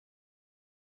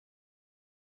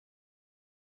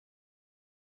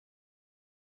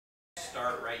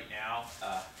start right now.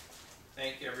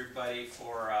 Thank everybody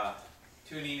for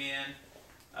tuning in.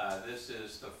 This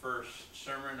is the first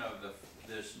sermon of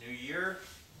this new year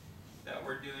that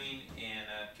we're doing in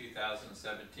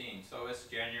 2017. So it's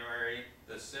January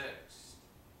the 6th,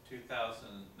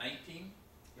 2019.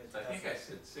 Yes, I think I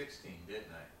said 16,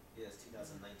 didn't I? Yes,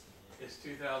 2019. Yeah. It's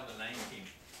 2019.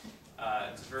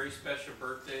 It's a very special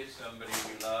birthday. Somebody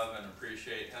we love and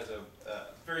appreciate has a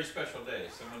very special day.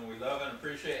 Someone we love and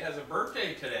appreciate has a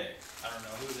birthday today. I don't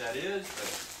know who that is, but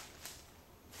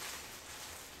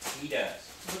he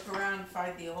does. Look around and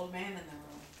find the old man in the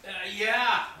room.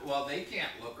 Yeah, well, they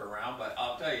can't look around, but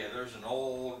I'll tell you, there's an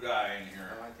old guy in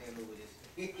here. Oh, I can't move with this.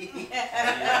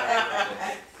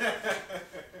 Yeah,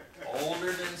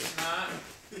 older than snot,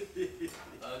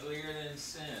 uglier than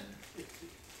sin.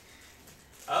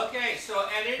 Okay, so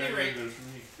at any rate,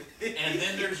 and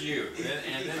then there's you,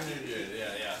 and then there's you,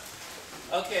 yeah.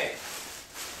 Okay,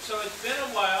 so it's been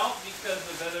a while because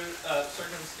of other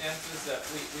circumstances that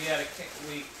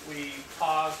we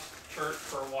paused church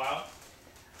for a while.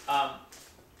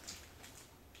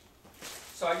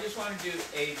 So I just want to do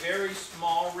a very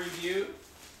small review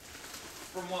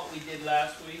from what we did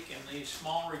last week, and these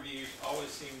small reviews always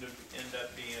seem to end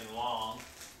up being long.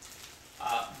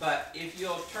 But if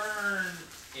you'll turn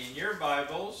in your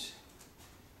Bibles,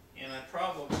 and I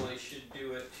probably should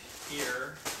do it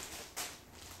here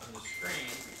on the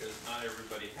screen because not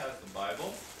everybody has the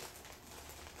Bible.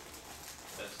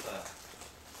 Let's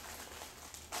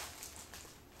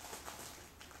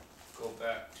go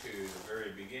back to the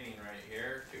very beginning right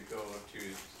here to go to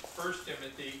 1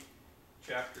 Timothy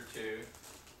chapter 2,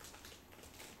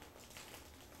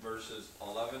 verses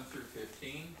 11 through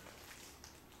 15.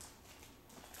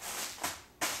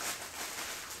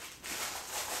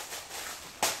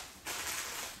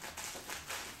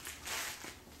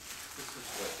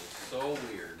 So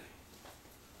weird.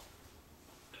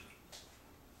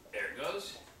 There it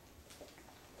goes.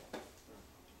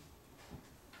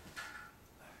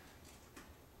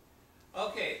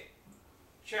 Okay,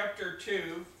 chapter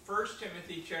 2, 1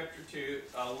 Timothy chapter 2,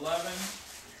 11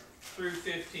 through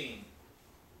 15.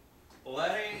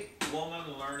 Let a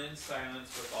woman learn in silence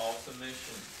with all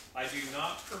submission. I do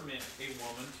not permit a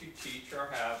woman to teach or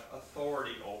have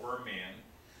authority over a man,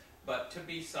 but to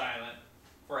be silent.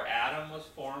 For Adam was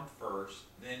formed first,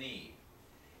 then Eve.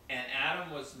 And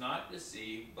Adam was not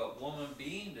deceived, but woman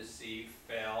being deceived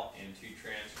fell into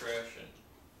transgression.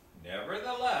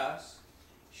 Nevertheless,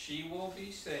 she will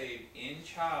be saved in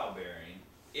childbearing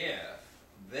if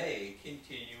they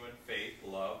continue in faith,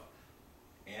 love,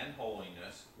 and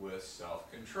holiness with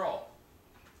self-control.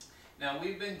 Now,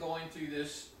 we've been going through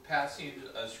this passage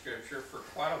of Scripture for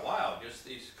quite a while, just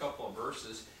these couple of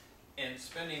verses, and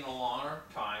spending a longer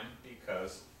time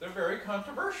because they're very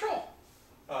controversial.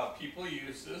 People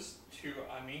use this to,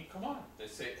 I mean, come on. They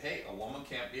say, hey, a woman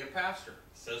can't be a pastor.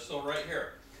 It says so right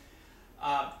here.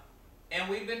 And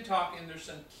we've been talking, there's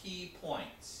some key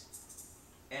points.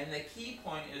 And the key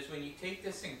point is when you take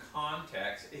this in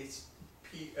context, it's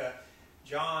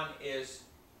John is,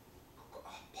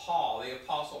 Paul, the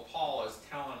Apostle Paul is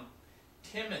telling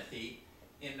Timothy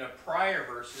in the prior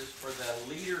verses for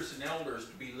the leaders and elders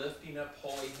to be lifting up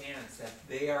holy hands, that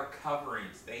they are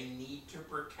coverings. They need to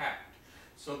protect.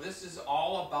 So this is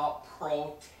all about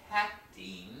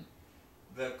protecting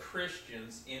the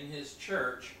Christians in his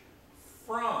church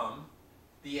from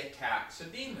the attacks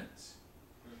of demons.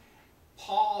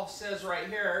 Paul says right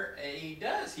here,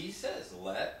 he says,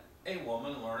 let a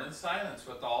woman learn in silence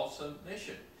with all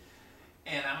submission.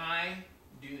 And I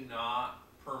do not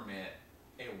permit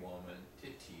a woman to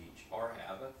teach or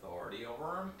have authority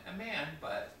over a man,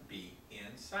 but be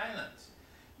in silence.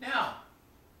 Now,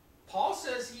 Paul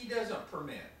says he doesn't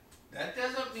permit. That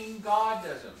doesn't mean God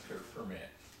doesn't permit.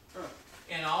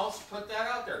 And I'll put that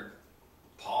out there.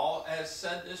 Paul has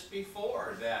said this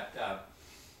before, that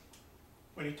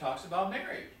when he talks about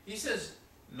marriage, he says,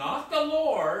 not the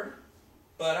Lord,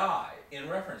 but I. In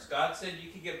reference, God said you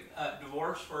could get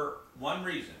divorced for one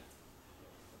reason: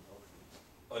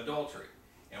 adultery.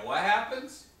 And what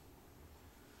happens?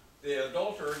 The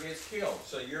adulterer gets killed.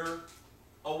 So you're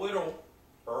a widower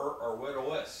or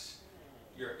widowess.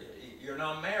 You're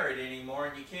not married anymore,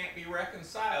 and you can't be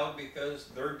reconciled because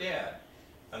they're dead.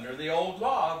 Under the old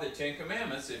law, the Ten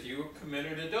Commandments, if you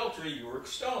committed adultery, you were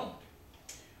stoned.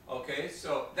 Okay,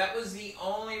 so that was the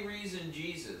only reason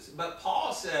Jesus. But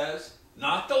Paul says,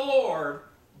 not the Lord,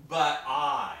 but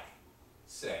I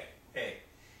say. Hey,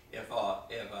 if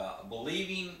a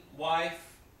believing wife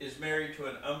is married to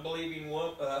an unbelieving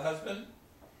husband,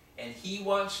 and he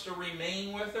wants to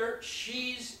remain with her,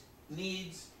 she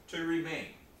needs to remain.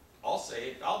 I'll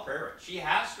say it, I'll pray it. She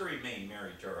has to remain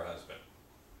married to her husband.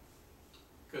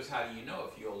 Because how do you know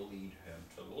if you'll lead him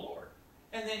to the Lord?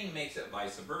 And then he makes it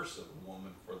vice versa, the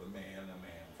woman for the man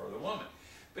for the woman.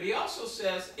 But he also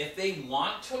says, if they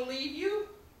want to leave you,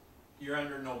 you're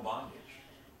under no bondage.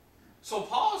 So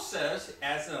Paul says,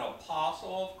 as an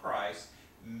apostle of Christ,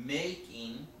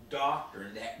 making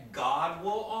doctrine that God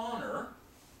will honor,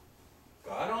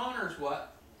 God honors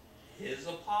what his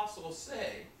apostles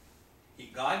say.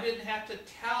 God didn't have to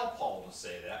tell Paul to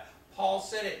say that. Paul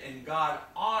said it, and God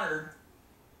honored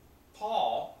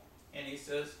Paul, and he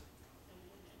says,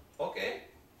 okay,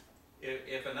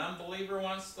 if an unbeliever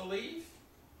wants to leave,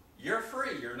 you're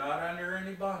free. You're not under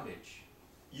any bondage.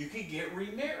 You could get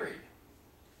remarried.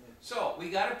 So we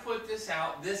got to put this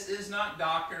out. This is not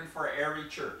doctrine for every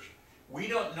church. We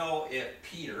don't know if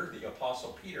Peter, the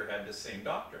Apostle Peter, had the same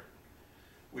doctrine.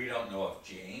 We don't know if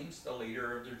James, the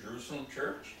leader of the Jerusalem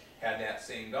church, had that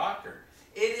same doctrine.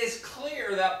 It is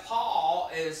clear that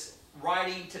Paul is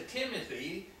writing to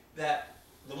Timothy that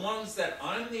the ones that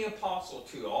I'm the apostle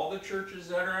to, all the churches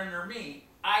that are under me,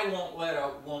 I won't let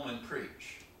a woman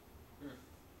preach.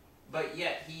 But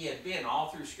yet he had been all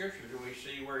through Scripture. Do we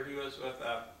see where he was with,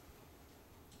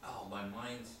 oh, my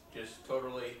mind's just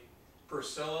totally,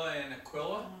 Priscilla and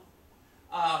Aquila?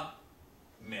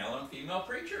 Male and female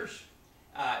preachers.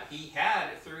 He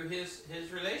had, through his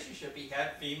relationship, he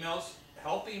had females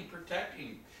helping,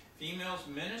 protecting, females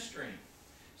ministering.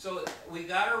 So we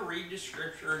got to read the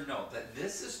Scripture and note that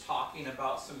this is talking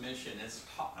about submission. It's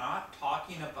not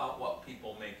talking about what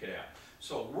people make it out.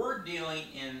 So we're dealing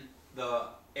in the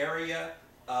area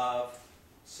of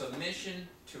submission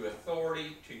to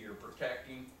authority, to your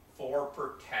protecting, for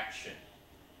protection.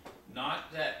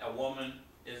 Not that a woman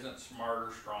isn't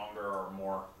smarter, stronger, or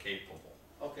more capable.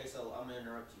 Okay, so I'm going to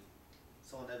interrupt you.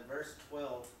 So in that verse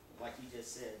 12, like you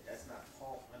just said, that's not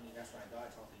Paul, that's not God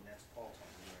talking, that's Paul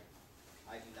talking,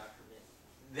 right? I do not permit.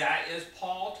 That is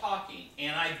Paul talking,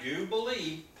 and I do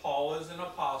believe Paul is an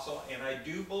apostle, and I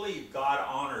do believe God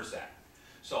honors that.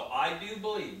 So I do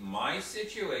believe my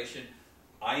situation,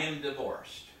 I am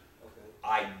divorced. Okay.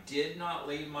 I did not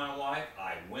leave my wife.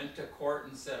 I went to court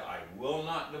and said, I will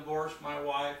not divorce my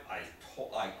wife. I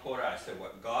quoted, I said,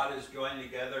 what God has joined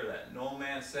together, let no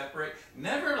man separate.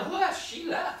 Nevertheless, she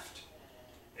left.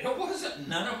 It wasn't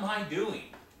none of my doing.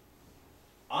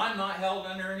 I'm not held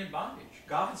under any bondage.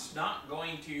 God's not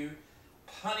going to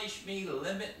punish me,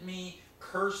 limit me,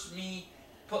 curse me,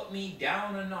 put me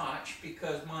down a notch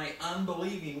because my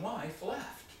unbelieving wife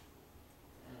left.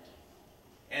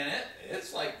 And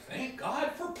it's like, thank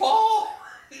God for Paul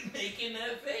making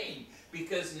that thing.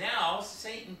 Because now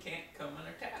Satan can't come and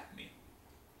attack me.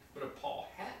 But if Paul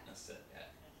hadn't said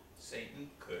that, Satan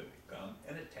could come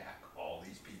and attack all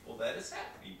these people that it's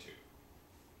happening to.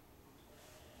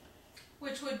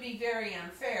 Which would be very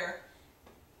unfair,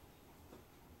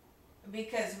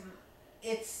 because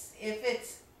if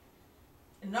it's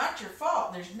not your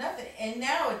fault, there's nothing. And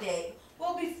nowadays,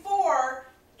 well, before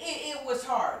it was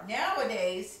hard.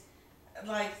 Nowadays,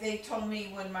 like they told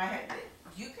me when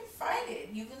you can fight it,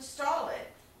 you can stall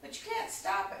it, but you can't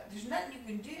stop it. There's nothing you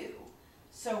can do.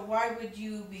 So why would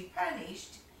you be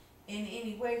punished in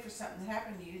any way for something that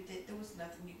happened to you that there was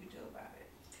nothing you could do about it?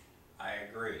 I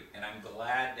agree, and I'm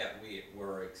glad that we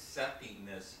were accepting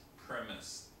this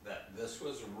premise that this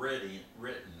was written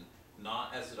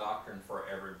not as a doctrine for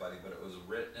everybody, but it was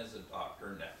written as a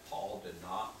doctrine that Paul did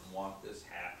not want this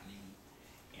happening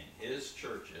in his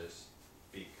churches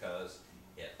because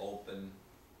it opened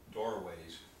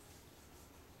doorways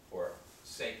for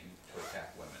Satan to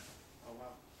attack women. Oh,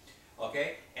 wow.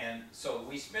 Okay, and so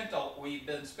we've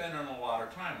been spending a lot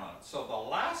of time on it. So the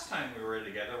last time we were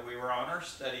together, we were on our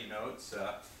study notes.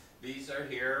 These are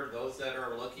here. Those that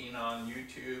are looking on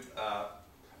YouTube,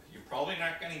 you're probably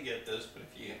not going to get this, but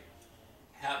if you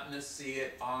happen to see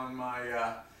it on my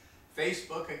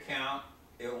Facebook account,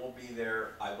 it will be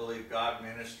there. I believe God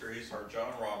Ministries or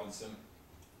John Robinson.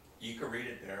 You can read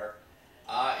it there.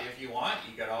 If you want,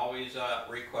 you could always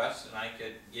request, and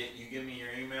you give me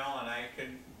your email, and I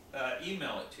can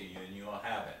email it to you, and you will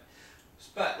have it.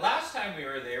 But last time we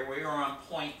were there, we were on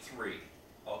point 3.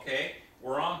 Okay,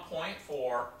 we're on point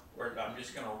 4. I'm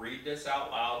just going to read this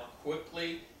out loud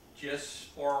quickly, just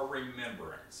for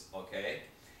remembrance. Okay.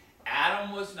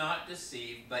 Adam was not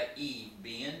deceived, but Eve,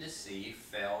 being deceived,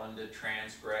 fell into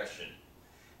transgression.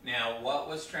 Now, what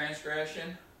was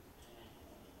transgression?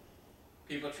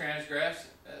 People transgress,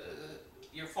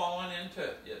 you're falling into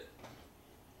it.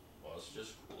 Well, let's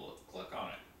just click on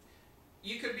it.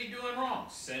 You could be doing wrong.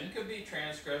 Sin could be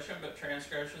transgression, but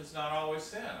transgression is not always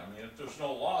sin. I mean, if there's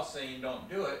no law saying don't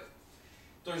do it,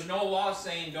 There's no law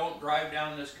saying don't drive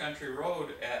down this country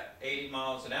road at 80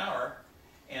 miles an hour,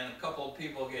 and a couple of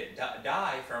people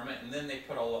die from it, and then they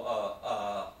put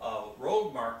a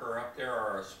road marker up there,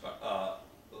 or a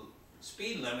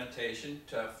speed limitation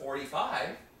to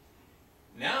 45.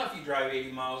 Now if you drive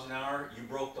 80 miles an hour, you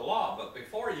broke the law, but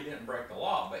before you didn't break the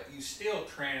law, but you still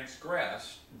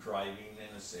transgressed driving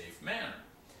in a safe manner.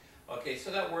 Okay, so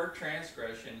that word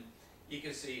transgression, you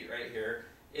can see right here,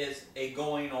 is a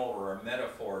going over, a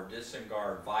metaphor,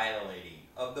 disregard, violating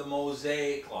of the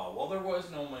Mosaic law. Well, there was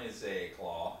no Mosaic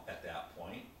law at that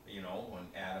point, you know, when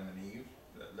Adam and Eve,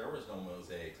 there was no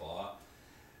Mosaic law.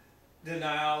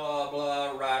 Denial,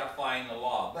 blah, ratifying the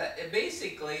law. But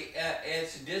basically,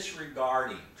 it's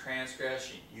disregarding,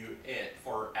 transgression.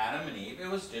 For Adam and Eve,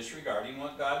 it was disregarding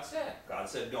what God said. God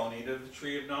said, don't eat of the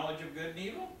tree of knowledge of good and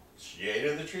evil. She ate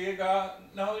of the tree of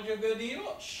knowledge of good and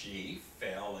evil. She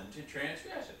fell into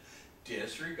transgression,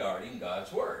 disregarding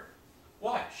God's word.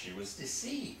 Why? She was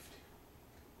deceived.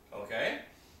 Okay?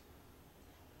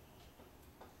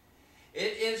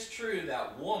 It is true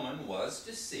that woman was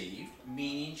deceived,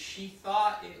 meaning she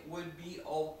thought it would be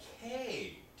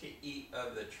okay to eat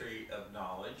of the tree of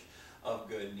knowledge of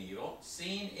good and evil,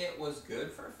 seeing it was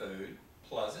good for food,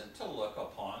 pleasant to look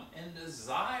upon, and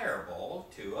desirable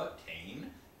to obtain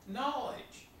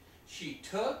knowledge. She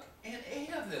took and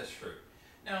ate of this fruit.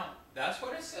 Now, that's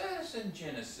what it says in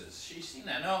Genesis. She's seen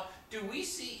that. Now, do we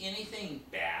see anything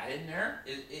bad in there?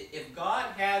 If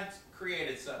God had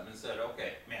created something and said,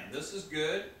 okay, man, this is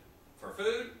good for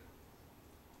food,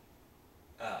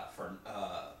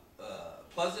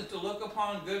 pleasant to look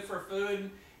upon, good for food,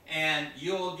 and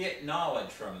you'll get knowledge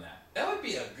from that. That would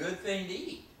be a good thing to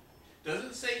eat.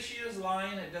 Doesn't say she was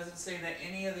lying. It doesn't say that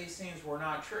any of these things were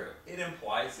not true. It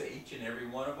implies that each and every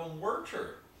one of them were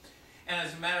true. And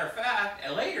as a matter of fact,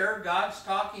 later, God's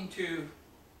talking to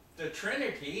the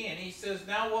Trinity, and he says,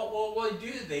 now what will we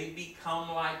do? They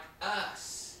become like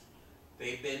us.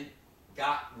 They've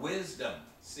got wisdom.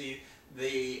 See,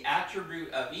 the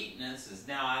attribute of eatness is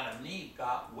now Adam and Eve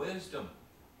got wisdom.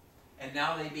 And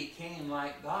now they became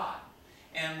like God.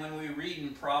 And when we read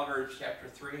in Proverbs chapter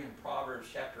 3 and Proverbs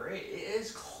chapter 8, it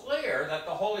is clear that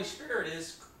the Holy Spirit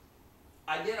is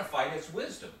identified as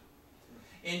wisdom.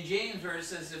 In James, where it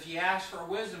says, if you ask for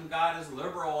wisdom, God is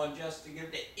liberal and just to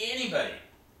give to anybody.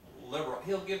 Liberal.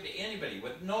 He'll give to anybody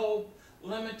with no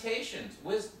limitations.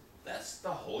 Wisdom. That's the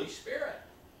Holy Spirit.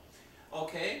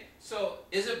 Okay? So,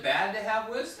 is it bad to have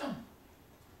wisdom?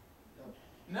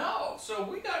 No. So,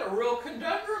 we got a real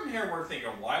conundrum here. We're thinking,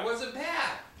 why was it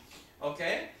bad?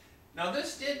 Okay? Now,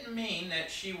 this didn't mean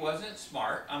that she wasn't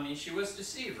smart. I mean, she was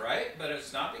deceived, right? But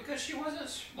it's not because she wasn't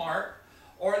smart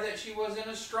or that she wasn't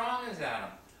as strong as Adam,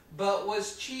 but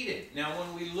was cheated. Now,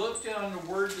 when we looked on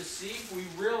the word deceive, we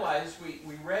realized,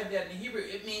 we read that in Hebrew,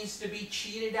 it means to be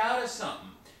cheated out of something.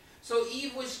 So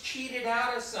Eve was cheated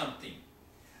out of something.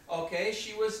 Okay?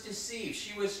 She was deceived.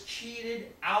 She was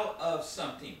cheated out of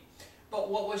something. But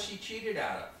what was she cheated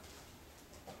out of?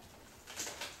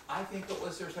 I think it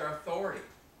was her authority.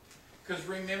 Because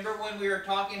remember when we were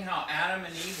talking how Adam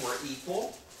and Eve were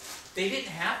equal? They didn't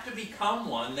have to become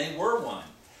one, they were one.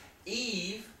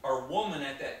 Eve, or woman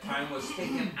at that time, was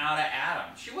taken out of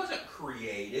Adam. She wasn't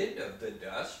created of the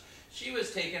dust. She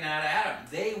was taken out of Adam.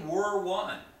 They were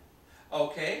one.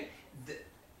 Okay?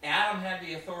 Adam had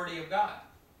the authority of God.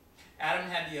 Adam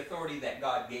had the authority that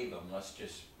God gave him. Let's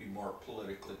just be more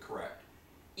politically correct.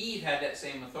 Eve had that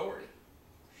same authority.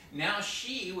 Now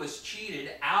she was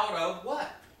cheated out of what?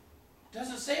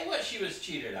 Doesn't say what she was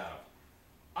cheated out of.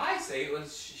 I say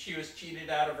she was cheated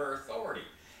out of her authority.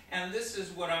 And this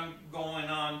is what I'm going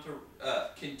on to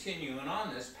continuing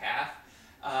on this path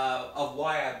of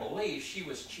why I believe she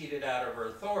was cheated out of her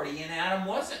authority and Adam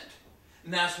wasn't.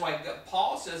 And that's why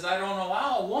Paul says, I don't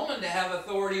allow a woman to have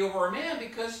authority over a man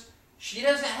because she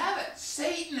doesn't have it.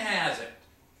 Satan has it.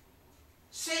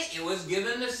 It was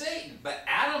given to Satan, but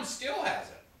Adam still has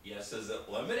it. Yes, is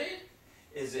it limited?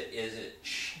 Is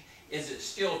it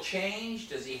still changed?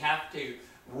 Does he have to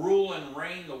rule and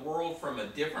reign the world from a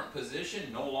different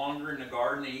position, no longer in the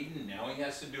Garden of Eden? Now he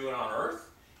has to do it on earth?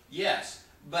 Yes,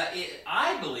 but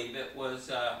I believe it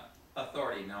was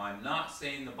authority. Now, I'm not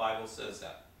saying the Bible says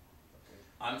that.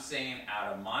 I'm saying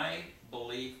out of my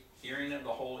belief, hearing of the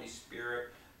Holy Spirit,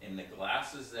 in the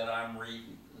glasses that I'm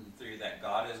reading through, that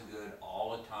God is good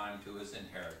all the time to his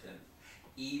inheritance,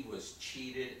 Eve was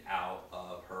cheated out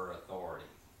of her authority.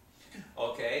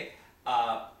 Okay?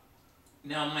 Now,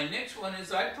 my next one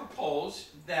is I propose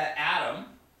that Adam,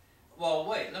 well,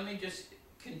 wait, let me just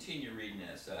continue reading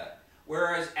this.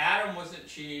 Whereas Adam wasn't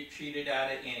cheated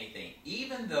out of anything,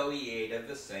 even though he ate of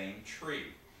the same tree.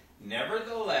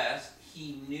 Nevertheless,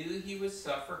 he knew he would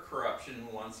suffer corruption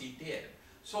once he did.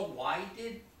 So why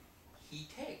did he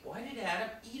take? Why did Adam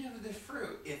eat of the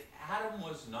fruit? If Adam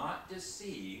was not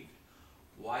deceived,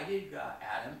 why did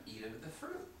Adam eat of the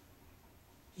fruit?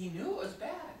 He knew it was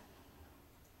bad.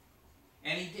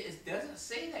 And it doesn't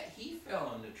say that he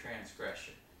fell into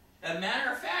transgression. As a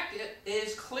matter of fact, it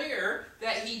is clear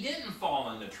that he didn't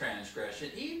fall into transgression.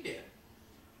 Eve did.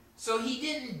 So he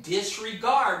didn't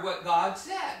disregard what God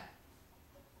said.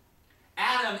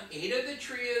 Adam ate of the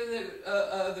tree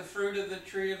of the fruit of the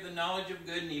tree of the knowledge of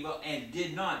good and evil, and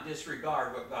did not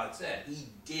disregard what God said. He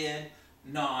did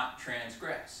not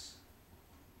transgress.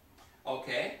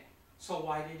 Okay? So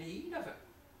why did he eat of it?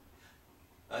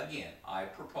 Again, I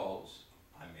propose,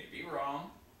 I may be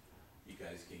wrong. You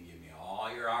guys can give me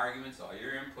all your arguments, all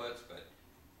your inputs, but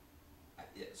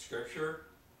Scripture,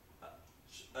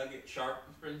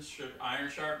 iron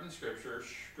sharpens Scripture.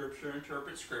 Scripture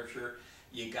interprets Scripture.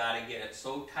 You got to get it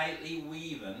so tightly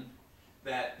weaving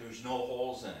that there's no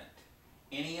holes in it.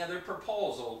 Any other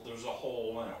proposal, there's a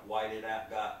hole in it. Why did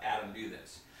Adam do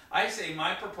this? I say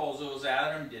my proposal is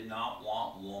Adam did not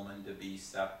want woman to be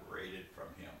separated from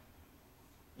him.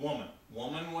 Woman.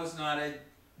 Woman was not a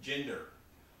gender.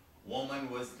 Woman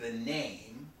was the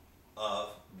name of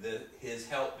his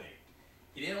helpmate.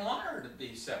 He didn't want her to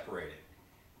be separated.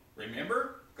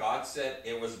 Remember, God said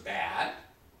it was bad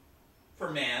for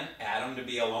man, Adam, to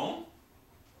be alone.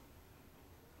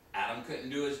 Adam couldn't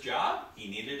do his job.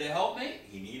 He needed a helpmate.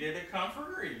 He needed a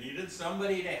comforter. He needed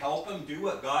somebody to help him do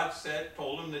what God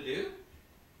told him to do.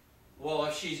 Well,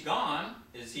 if she's gone,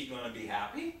 is he going to be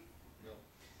happy?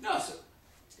 No. No. So,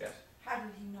 yes. How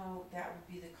did he know that would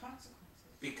be the consequences?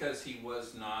 Because he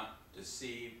was not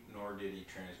deceived, nor did he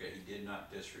transgress. He did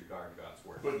not disregard God's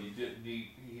word. But he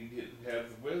didn't have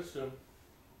the wisdom.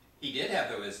 He did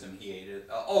have the wisdom. He ate it.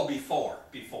 Before,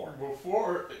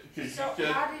 because So you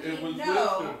said how did it he was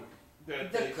know wisdom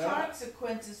that the they got.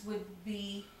 consequences would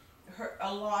be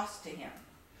a loss to him?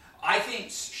 I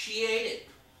think she ate it.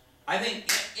 I think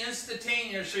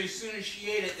instantaneously, as soon as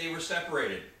she ate it, they were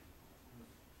separated.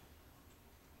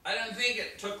 I don't think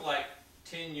it took like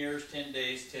 10 years, 10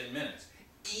 days, 10 minutes.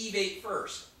 Eve ate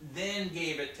first, then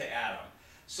gave it to Adam.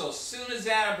 So as soon as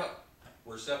Adam,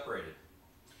 we're separated.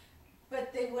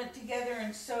 But they went together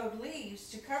and sewed leaves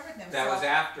to cover themselves. That was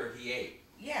after he ate.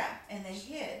 Yeah, and they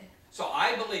hid. So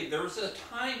I believe there was a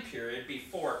time period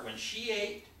before when she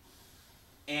ate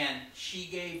and she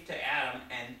gave to Adam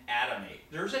and Adam ate.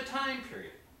 There's a time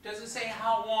period. It doesn't say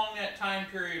how long that time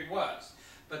period was.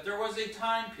 But there was a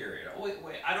time period. Wait,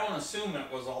 I don't assume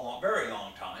it was a very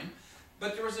long time.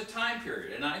 But there was a time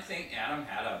period. And I think Adam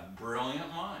had a brilliant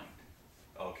mind.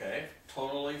 Okay?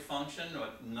 Totally functioned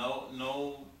with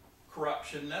no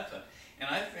corruption, nothing. And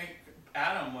I think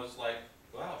Adam was like,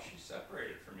 wow, she's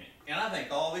separated from me. And I think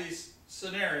all these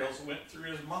scenarios went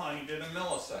through his mind in a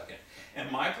millisecond. And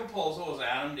my proposal is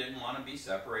Adam didn't want to be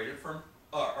separated from,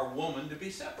 a woman to be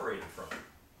separated from him.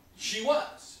 She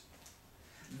was.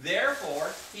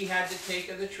 Therefore, he had to take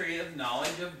of the tree of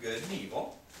knowledge of good and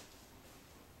evil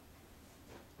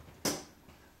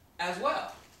as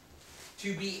well,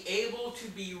 to be able to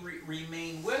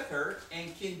remain with her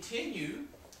and continue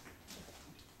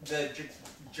the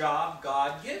job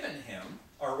God given him,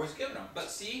 or was given him. But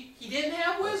see, he didn't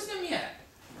have wisdom yet.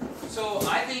 So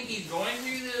I think he's going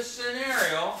through this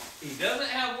scenario. He doesn't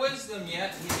have wisdom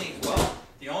yet. He thinks, well,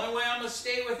 the only way I'm going to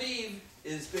stay with Eve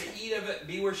is to eat of it,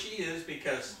 be where she is,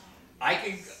 because I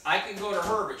can go to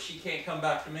her, but she can't come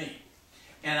back to me.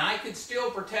 And I could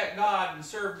still protect God and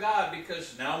serve God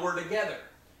because now we're together.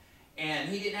 And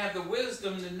he didn't have the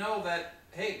wisdom to know that,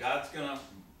 hey, God's going to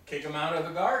kick him out of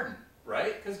the garden,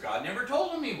 right? Because God never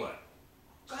told him he would.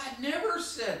 God never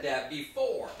said that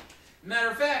before. Matter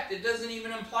of fact, it doesn't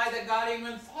even imply that God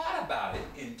even thought about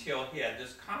it until he had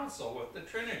this counsel with the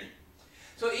Trinity.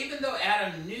 So even though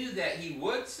Adam knew that he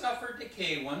would suffer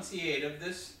decay once he ate of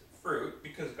this fruit,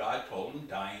 because God told him,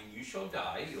 dying you shall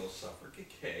die, you'll suffer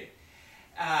decay,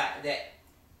 that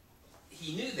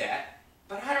he knew that,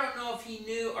 but I don't know if he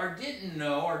knew or didn't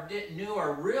know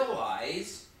or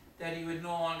realize that he would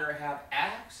no longer have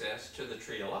access to the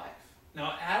tree of life.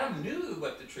 Now Adam knew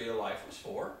what the tree of life was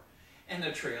for, and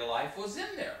the tree of life was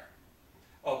in there.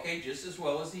 Okay, just as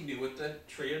well as he knew what the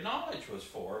tree of knowledge was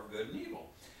for, of good and evil.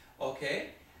 Okay,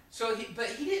 so but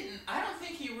he didn't, I don't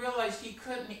think he realized he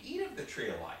couldn't eat of the tree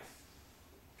of life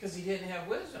because he didn't have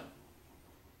wisdom.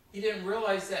 He didn't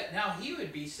realize that now he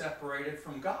would be separated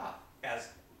from God. As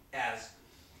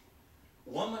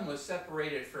woman was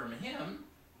separated from him,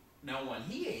 now when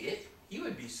he ate it, he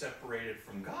would be separated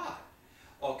from God.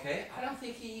 Okay, I don't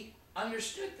think he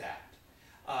understood that.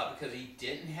 because he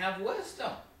didn't have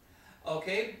wisdom.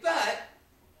 Okay, but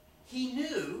he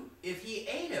knew if he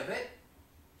ate of it,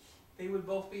 they would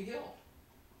both be healed.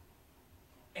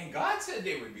 And God said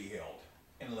they would be healed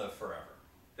and live forever.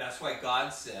 That's why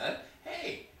God said,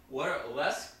 hey,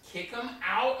 let's kick them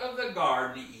out of the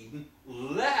Garden of Eden,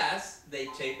 lest they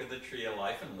take of the tree of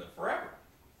life and live forever.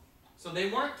 So they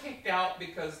weren't kicked out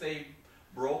because they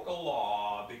broke a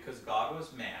law, because God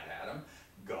was mad at them.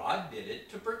 God did it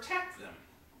to protect them.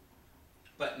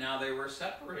 But now they were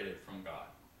separated from God.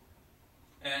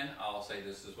 And I'll say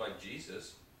this is why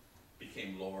Jesus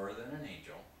became lower than an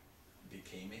angel,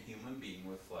 became a human being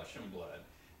with flesh and blood,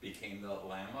 became the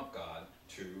Lamb of God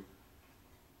to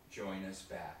join us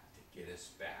back, to get us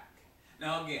back.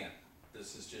 Now again,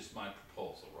 this is just my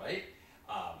proposal, right?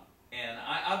 And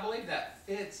I believe that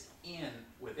fits in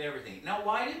with everything. Now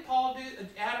why did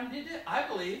Adam did it? I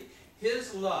believe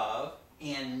his love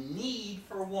and need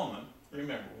for woman,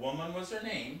 remember, woman was her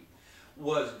name,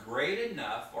 was great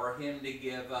enough for him to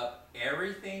give up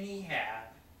everything he had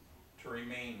to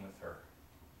remain with her.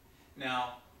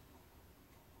 Now,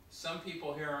 some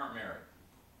people here aren't married.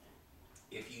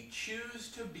 If you choose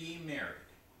to be married,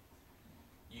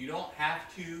 you don't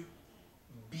have to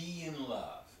be in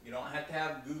love. You don't have to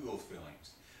have Google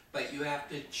feelings. But you have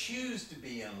to choose to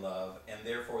be in love, and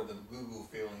therefore the Google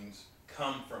feelings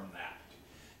come from that.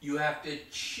 You have to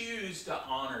choose to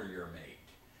honor your mate.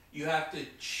 You have to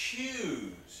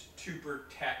choose to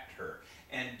protect her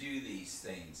and do these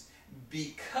things,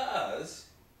 because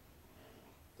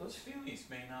those feelings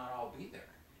may not all be there.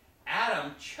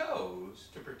 Adam chose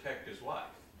to protect his wife,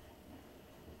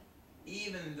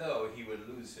 even though he would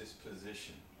lose his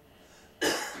position.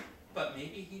 But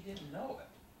maybe he didn't know it.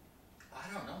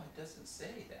 I don't know. It doesn't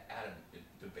say that Adam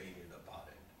debated about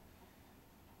it.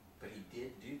 But he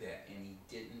did do that, and he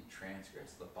didn't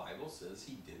transgress. The Bible says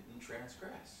he didn't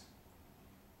transgress.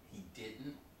 He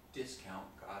didn't discount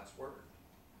God's word.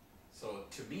 So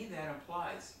to me that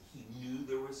implies he knew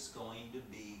there was going to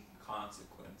be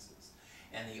consequences.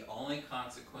 And the only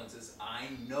consequences I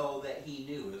know that he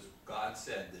knew is God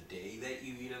said, the day that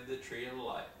you eat of the tree of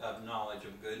life, of knowledge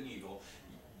of good and evil,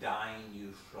 dying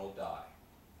you shall die.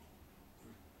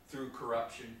 Through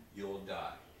corruption you'll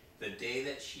die. The day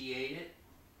that she ate it,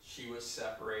 she was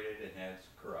separated and had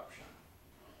corruption.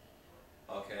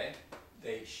 Okay?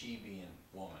 She being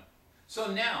woman.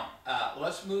 So now,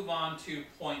 let's move on to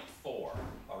point 4.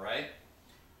 Alright?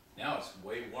 Now it's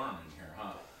way warm in here,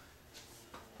 huh?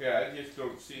 Yeah, I just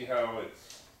don't see how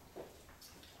it's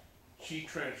she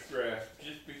transgressed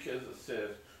just because it says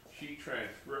she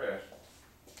transgressed,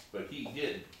 but he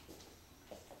didn't.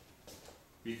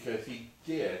 Because he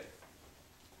did.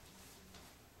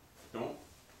 Don't.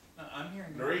 I'm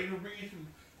hearing There ain't a reason.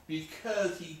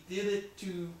 Because he did it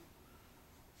to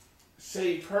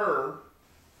save her,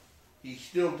 he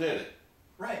still did it.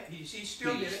 Right, he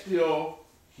still did it.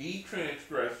 He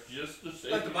transgressed just to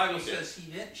save her. But the Bible says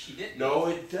she didn't. No,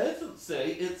 it doesn't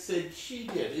say. It said she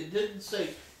did. It didn't say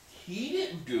he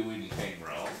didn't do anything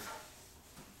wrong.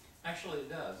 Actually it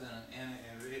does, and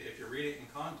if you read it in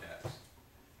context,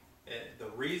 the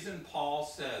reason Paul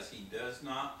says he does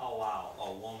not allow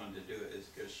a woman to do it is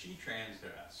because she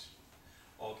transgressed.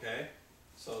 Okay?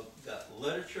 So the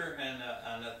literature and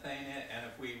the thing, and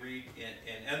if we read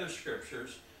in other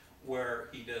scriptures where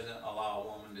he doesn't allow a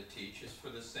woman to teach, is for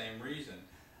the same reason.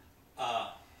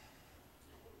 Now,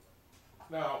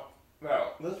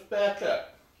 let's back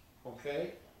up,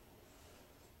 okay?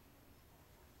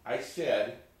 I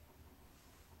said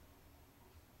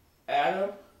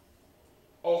Adam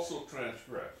also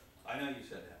transgressed. I know you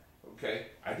said that. Okay?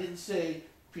 I didn't say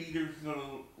Peter's going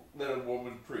to let a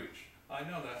woman preach. I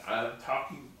know that. I'm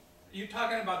talking... You're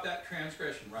talking about that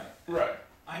transgression, right? Right.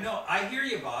 I know. I hear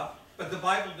you, Bob, but the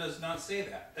Bible does not say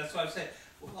that. That's what I'm saying.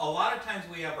 A lot of times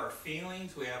we have our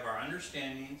feelings, we have our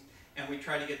understandings, and we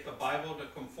try to get the Bible to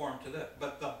conform to that.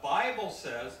 But the Bible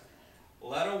says,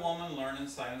 let a woman learn in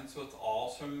silence with all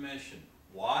submission.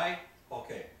 Why?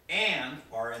 Okay. And,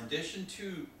 or in addition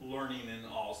to learning in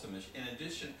all submission, in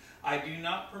addition, I do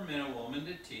not permit a woman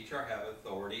to teach or have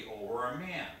authority over a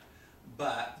man,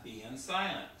 but be in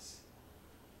silence.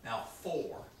 Now,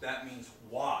 4, that means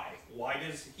why. Why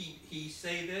does he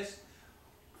say this?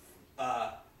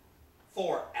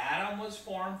 For Adam was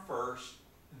formed first,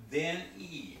 then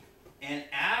Eve. And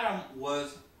Adam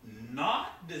was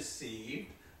not deceived,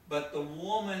 but the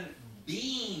woman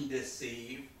being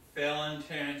deceived fell in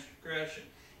transgression.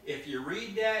 If you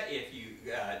read that, if you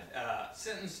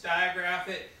sentence diagraph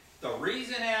it, the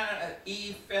reason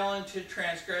Eve fell into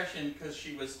transgression because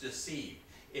she was deceived.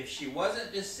 If she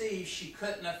wasn't deceived, she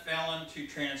couldn't have fell into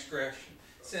transgression.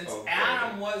 Since Okay.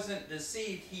 Adam wasn't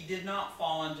deceived, he did not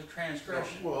fall into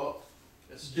transgression. Well,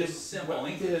 It's just simple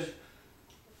English.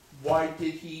 Why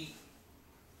did he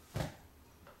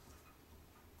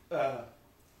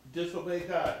disobey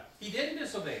God? He didn't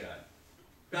disobey God.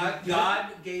 He God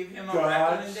gave him a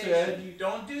God recommendation. said, You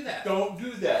don't do that. Don't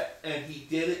do that. And he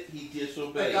did it, he But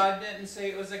disobeyed. God didn't say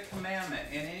it was a commandment.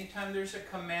 And anytime there's a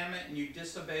commandment and you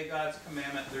disobey God's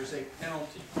commandment, there's a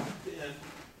penalty. And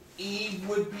Eve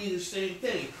would be the same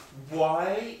thing.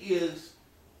 Why is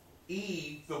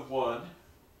Eve the one?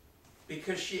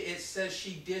 Because it says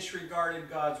she disregarded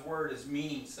God's word as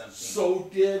meaning something. So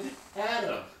did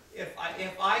Adam. If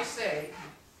I say,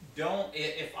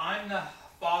 if I'm the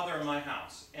father in my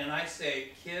house and I say,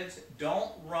 kids, don't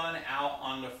run out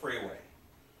on the freeway.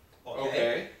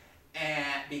 Okay?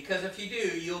 And because if you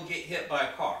do, you'll get hit by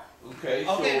a car. Okay.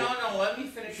 Okay, so, no, let me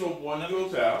finish. So one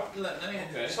goes out. Let me.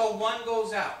 Okay. So one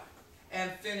goes out, and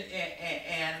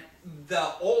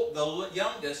the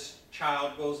youngest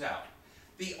child goes out.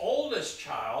 The oldest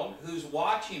child, who's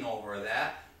watching over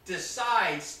that,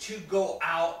 decides to go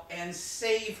out and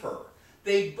save her.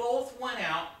 They both went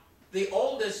out. The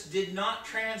oldest did not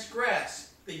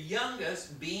transgress. The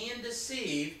youngest, being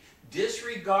deceived,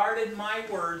 disregarded my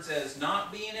words as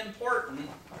not being important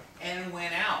and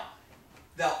went out.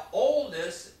 The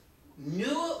oldest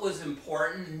knew it was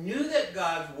important, knew that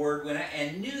God's word went out,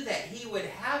 and knew that he would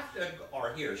have to,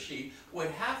 or he or she, would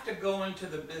have to go into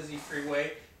the busy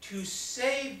freeway to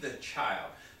save the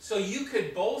child. So you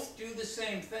could both do the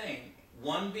same thing.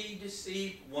 One be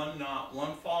deceived, one not.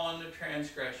 One fall into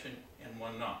transgression, and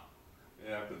one not.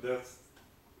 Yeah, but that's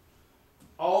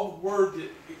all the word that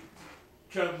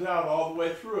comes out all the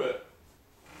way through it.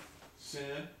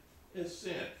 Sin is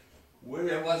sin.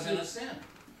 It wasn't a sin.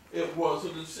 It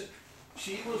wasn't a sin.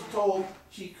 She was told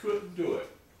she couldn't do it.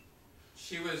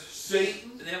 She was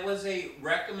Satan. It was a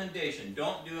recommendation.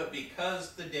 Don't do it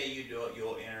because the day you do it,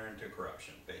 you'll enter into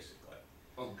corruption, basically.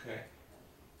 Okay.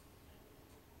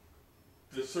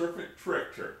 The serpent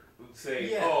tricked her and say,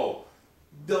 Yeah. "Oh,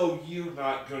 no, you're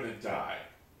not going to die."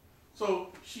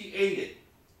 So she ate it.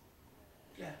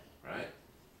 Yeah. Right?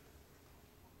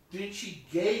 Then she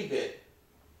gave it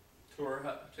To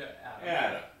Adam.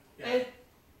 Adam. Yeah. And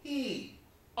he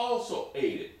also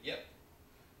ate it. Yep.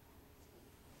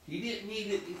 He didn't eat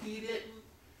it. He didn't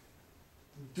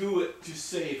do it to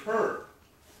save her.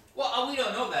 Well, we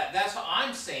don't know that. That's what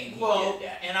I'm saying. He Well, did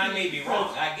that, and I may be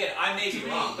wrong. I get it. I may be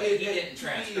wrong, but he didn't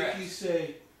transgress. If you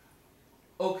say,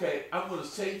 "Okay, I'm going to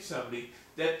save somebody,"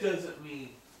 that doesn't mean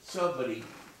somebody.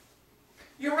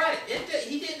 You're right.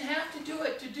 He didn't have to do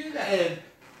it to do that.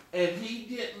 And he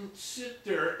didn't sit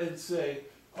there and say,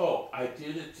 "Oh, I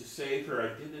did it to save her.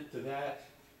 I did it to that."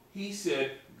 He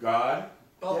said, "God,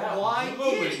 But that why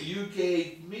woman did he? you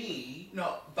gave me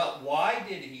No, but why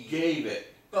did he? gave it."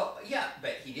 But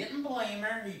he didn't blame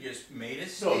her. He just made a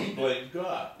So he statement. blamed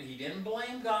God. He didn't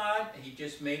blame God. He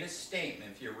just made a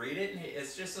statement. If you read it,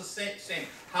 it's just a statement.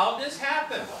 How this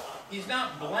happened? He's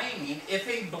not blaming. If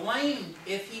he blamed,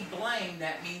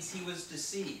 that means he was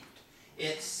deceived.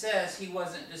 It says he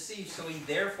wasn't deceived, so he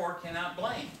therefore cannot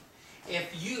blame.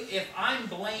 If I'm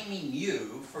blaming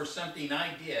you for something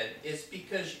I did, it's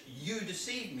because you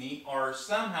deceived me, or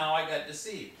somehow I got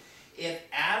deceived. If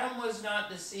Adam was not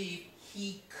deceived,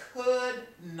 he could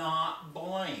not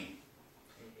blame.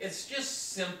 It's just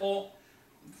simple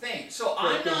thing. So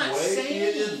I'm not the way saying.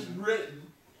 it is written,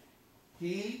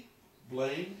 he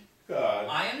blamed God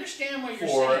I understand what you're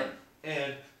for saying. it.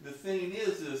 And the thing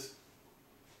is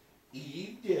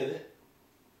Eve did it.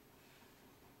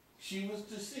 She was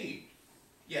deceived.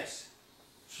 Yes.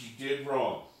 She did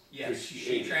wrong. Yes. She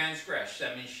She ate it. transgressed.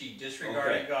 That means she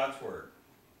disregarded Okay. God's word.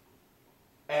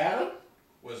 Adam,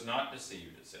 Was not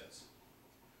deceived, it says.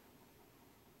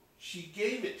 she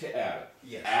gave it to Adam.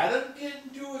 Yes. Adam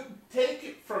didn't do it, take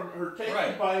it from her, take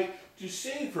Right. the bite to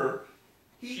save her.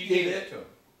 He She did gave it it to him.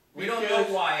 We don't know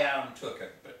because- why Adam took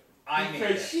it, but I made that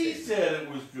because she statement. said it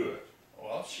was good.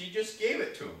 Well, she just gave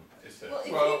it to him. It says. Well,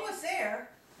 if Well- he was there,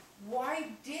 why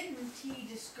didn't he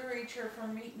discourage her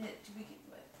from eating it to begin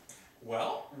with?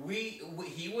 Well,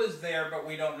 he was there, but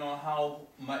we don't know how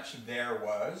much there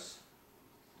was.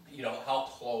 You know, how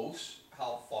close,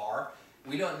 how far.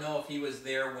 We don't know if he was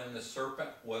there when the serpent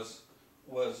was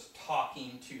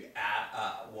talking to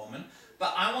a woman.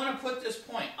 But I want to put this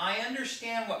point. I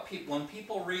understand when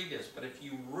people read this, but if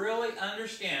you really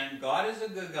understand, God is a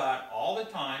good God all the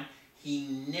time. He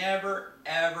never,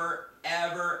 ever,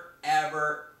 ever,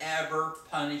 ever, ever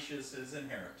punishes his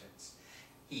inheritance.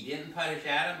 He didn't punish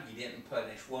Adam. He didn't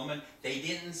punish woman. They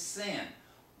didn't sin.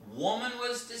 Woman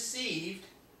was deceived,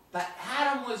 but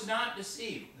Adam was not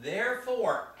deceived.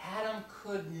 Therefore, Adam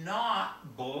could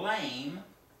not blame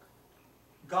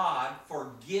God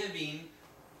for giving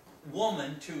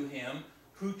woman to him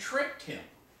who tricked him.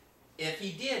 If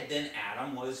he did, then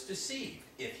Adam was deceived.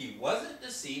 If he wasn't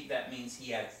deceived, that means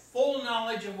he had full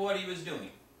knowledge of what he was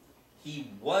doing.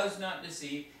 He was not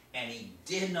deceived, and he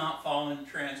did not fall into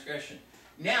transgression.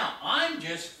 Now, I'm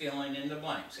just filling in the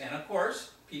blanks. And of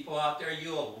course, people out there,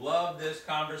 you'll love this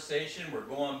conversation. We're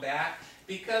going back,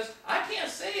 because I can't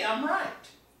say I'm right.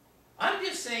 I'm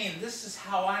just saying this is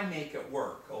how I make it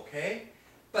work, okay?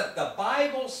 But the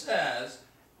Bible says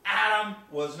Adam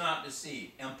was not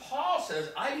deceived. And Paul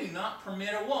says, I do not permit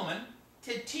a woman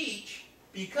to teach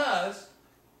because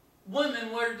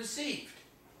women were deceived.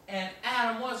 And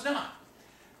Adam was not.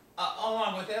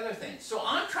 Along with other things. So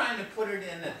I'm trying to put it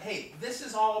in that, hey, this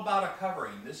is all about a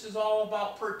covering. This is all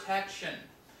about protection.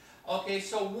 Okay,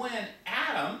 so when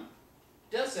Adam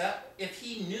does that, if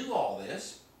he knew all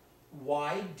this,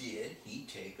 why did he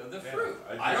take of the fruit?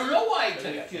 I don't know why he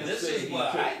took it. This is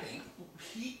what I think.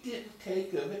 He didn't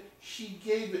take of it. She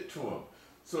gave it to him.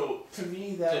 So to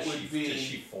me, that would be. Did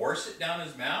she force it down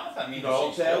his mouth? I mean,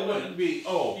 no, that wouldn't be.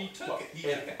 Oh, he took it. He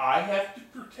took it. I have to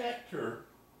protect her.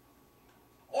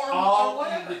 Or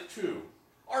whatever. Eat it too.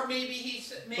 Or maybe he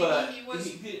said, but he was.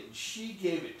 He didn't. She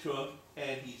gave it to him,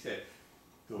 and he said,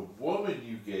 "The woman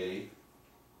you gave,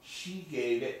 she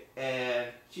gave it, and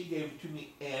she gave it to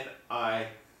me, and I."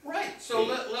 Right. So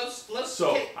let's.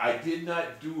 So I did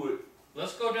not do it.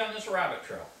 Let's go down this rabbit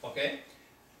trail, okay?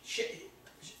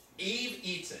 Eve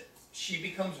eats it. She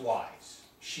becomes wise.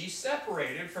 She's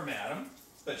separated from Adam,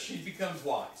 but she becomes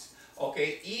wise.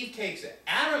 Okay, Eve takes it.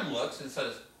 Adam looks and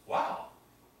says, wow,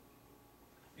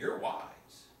 you're wise.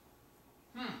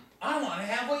 I want to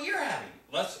have what you're having.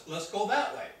 Let's go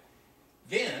that way.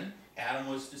 Then Adam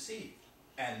was deceived.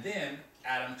 And then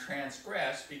Adam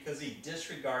transgressed because he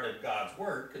disregarded God's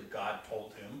word, because God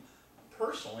told him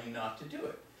personally not to do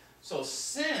it. So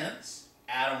since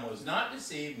Adam was not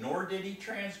deceived, nor did he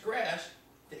transgress,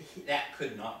 that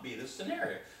could not be the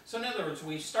scenario. So in other words,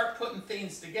 we start putting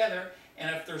things together,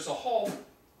 and if there's a hole,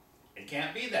 it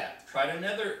can't be that. Try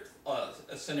another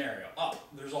scenario. Oh,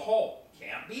 there's a hole.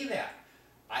 Can't be that.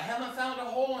 I haven't found a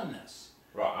hole in this.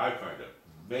 Well, I find it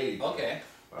maybe. Okay.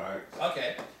 All right.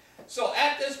 Okay. So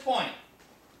at this point,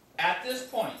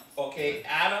 okay,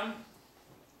 Adam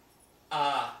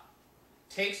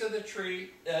takes of the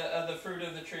tree, of the fruit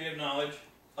of the tree of knowledge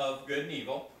of good and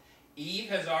evil. Eve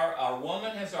has our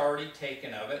woman has already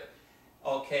taken of it.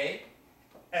 Okay.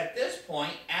 At this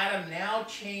point, Adam now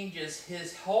changes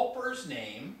his helper's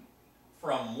name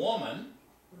from woman,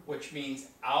 which means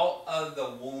out of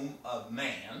the womb of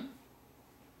man,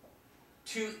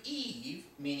 to Eve,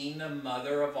 meaning the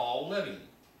mother of all living.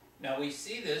 Now we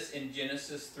see this in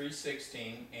Genesis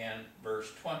 3:16 and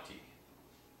verse 20.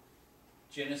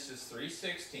 Genesis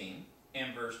 3:16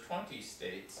 and verse 20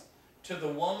 states, to the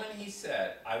woman he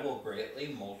said, I will greatly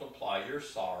multiply your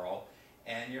sorrow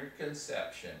and your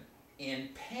conception. In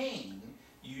pain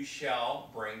you shall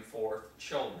bring forth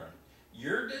children.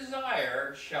 Your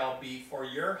desire shall be for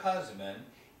your husband,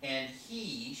 and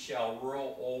he shall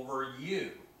rule over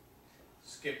you.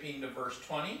 Skipping to verse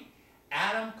 20,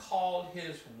 Adam called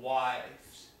his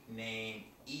wife's name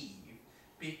Eve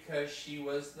because she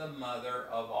was the mother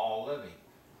of all living.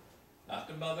 Not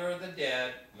the mother of the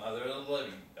dead, mother of the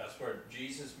living. That's where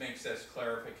Jesus makes this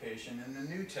clarification in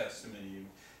the New Testament even,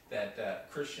 that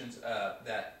Christians,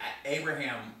 that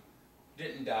Abraham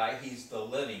didn't die, he's the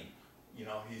living. You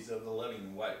know, he's of the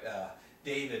living. What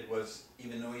David was,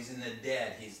 even though he's in the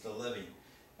dead, he's the living.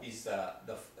 He's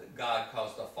God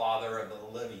calls the father of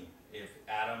the living. If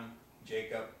Adam,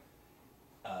 Jacob,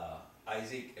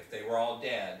 Isaac, if they were all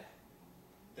dead,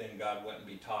 then God wouldn't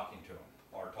be talking to them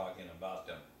or talking about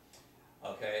them.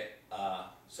 Okay,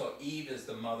 so Eve is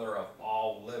the mother of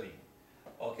all living.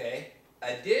 Okay,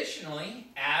 additionally,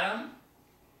 Adam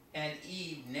and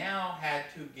Eve now had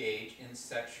to engage in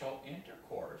sexual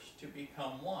intercourse to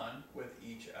become one with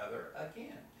each other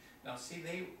again. Now see,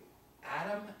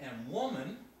 Adam and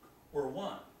woman were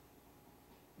one.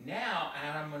 Now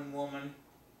Adam and woman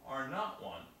are not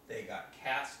one. They got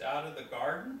cast out of the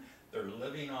garden. They're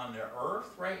living on the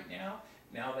earth right now.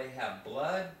 Now they have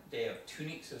blood. They have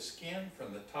tunics of skin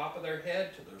from the top of their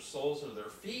head to their soles of their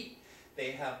feet.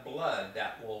 They have blood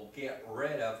that will get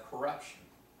rid of corruption.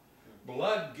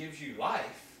 Blood gives you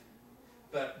life,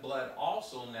 but blood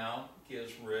also now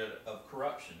gives rid of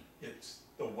corruption. It's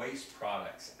the waste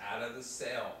products out of the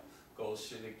cell, goes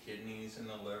through the kidneys and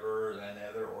the liver and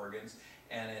other organs,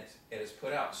 and it is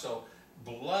put out. So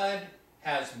blood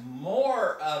has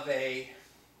more of a,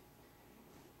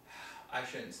 I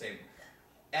shouldn't say,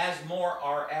 as more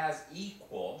or as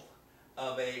equal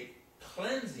of a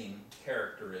cleansing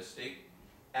characteristic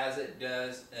as it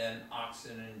does an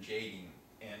oxygenating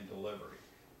and delivery.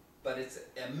 But it's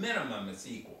a minimum, it's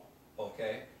equal,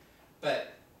 okay?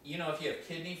 But you know, if you have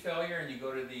kidney failure and you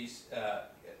go to these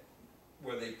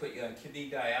where they put you on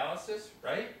kidney dialysis,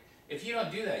 right? If you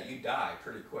don't do that, you die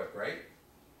pretty quick, right?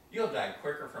 You'll die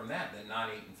quicker from that than not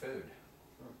eating food.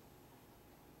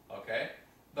 Okay?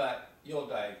 But you'll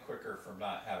die quicker from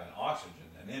not having oxygen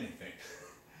than anything.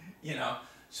 You know?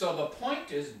 So the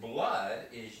point is, blood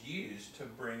is used to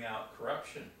bring out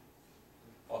corruption.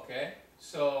 Okay?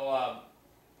 So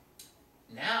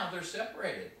now they're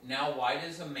separated. Now why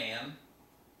does a man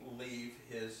leave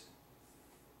his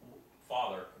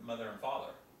mother and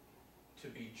father, to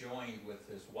be joined with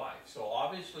his wife? So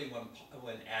obviously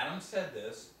when Adam said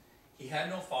this, he had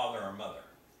no father or mother.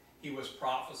 He was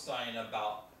prophesying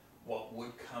about what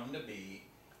would come to be,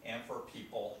 and for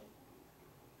people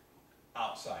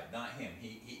outside, not him.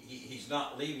 He's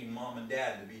not leaving mom and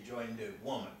dad to be joined to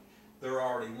woman. They're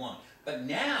already one. But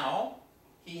now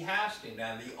he has to.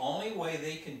 Now the only way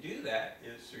they can do that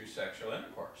is through sexual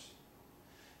intercourse.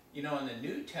 You know, in the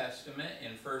New Testament,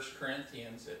 in 1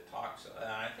 Corinthians, it talks,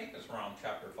 I think it's around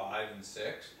chapter 5 and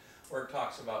 6, where it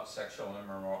talks about sexual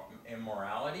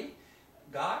immorality.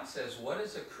 God says, what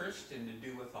is a Christian to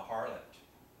do with a harlot?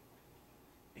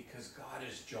 Because God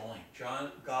is joined.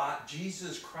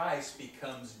 Jesus Christ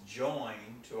becomes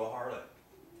joined to a harlot.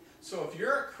 So if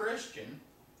you're a Christian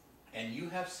and you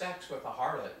have sex with a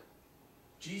harlot,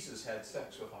 Jesus had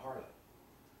sex with a harlot,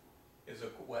 is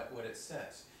what it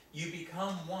says. You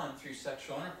become one through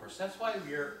sexual intercourse. That's why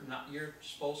you're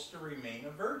supposed to remain a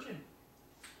virgin.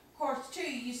 Of course, too,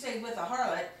 you say with a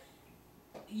harlot,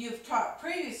 you've taught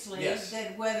previously Yes.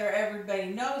 that whether everybody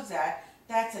knows that,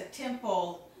 that's a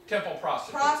temple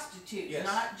prostitute, Yes.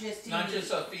 not just Not any-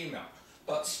 just a female.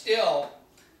 But still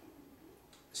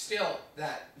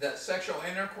that sexual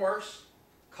intercourse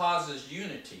causes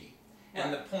unity.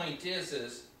 And the point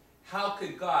is how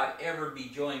could God ever be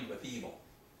joined with evil?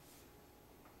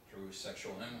 Through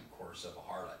sexual intercourse of a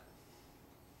harlot.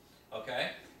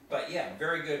 Okay? But yeah,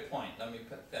 very good point. Let me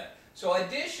put that. So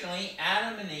additionally,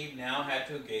 Adam and Eve now had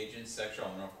to engage in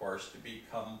sexual intercourse to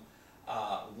become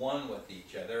one with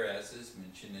each other, as is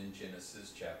mentioned in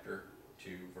Genesis chapter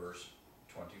 2, verse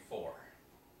 24.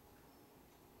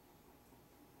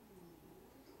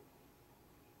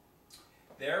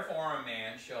 Therefore a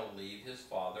man shall leave his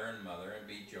father and mother and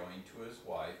be joined to his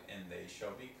wife, and they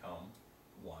shall become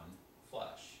one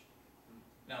flesh.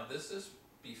 Now this is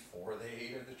before they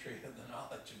ate of the tree of the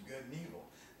knowledge of good and evil.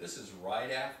 This is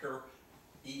right after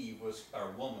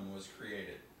woman was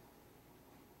created.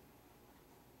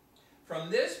 From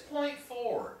this point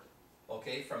forward,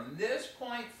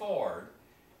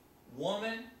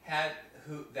 woman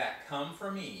that come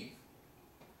from Eve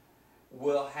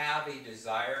will have a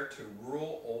desire to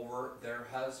rule over their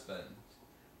husband,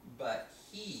 but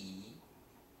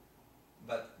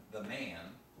the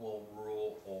man will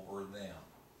rule over them.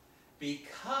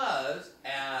 Because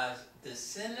as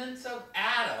descendants of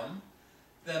Adam,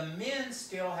 the men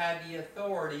still had the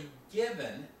authority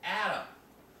given Adam,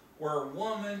 where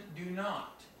women do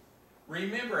not.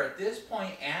 Remember, at this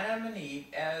point, Adam and Eve,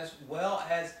 as well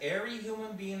as every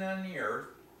human being on the earth,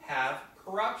 have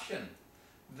corruption.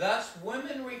 Thus,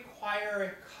 women require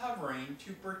a covering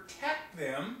to protect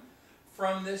them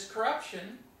from this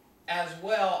corruption, as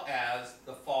well as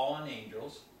the fallen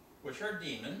angels, which are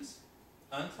demons,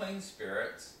 unclean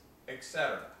spirits,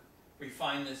 etc. We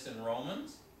find this in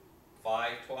Romans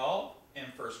 5:12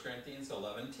 and 1 Corinthians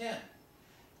 11:10.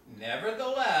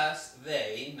 Nevertheless,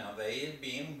 they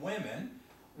being women,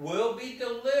 will be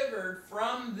delivered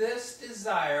from this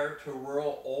desire to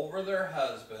rule over their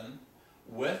husband,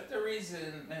 with the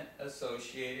resentment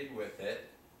associated with it,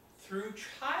 through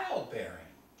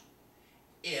childbearing,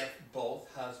 if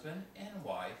both husband and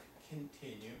wife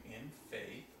continue in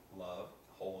faith, love,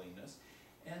 holiness,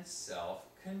 and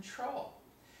self-control.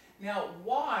 Now,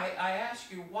 why, I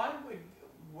ask you, why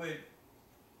would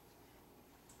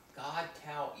God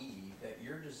tell Eve that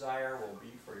your desire will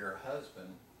be for your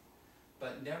husband,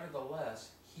 but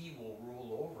nevertheless, he will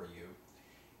rule over you?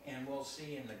 And we'll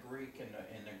see in the Greek and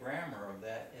the grammar of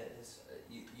that is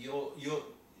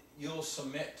you'll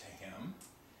submit to him,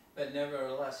 but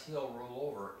nevertheless he'll rule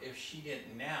over. If she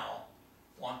didn't now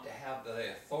want to have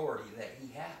the authority that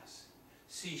he has.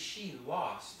 See, she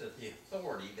lost the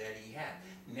authority that he had.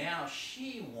 Now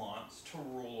she wants to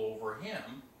rule over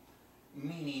him,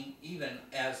 meaning even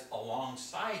as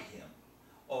alongside him.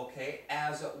 okay,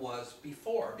 as it was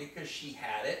before, because she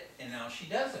had it and now she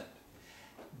doesn't.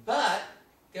 But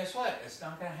guess what? It's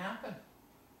not going to happen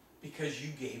because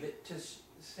you gave it to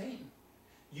Satan.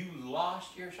 You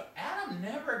lost your soul. Adam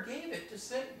never gave it to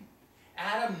Satan.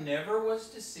 Adam never was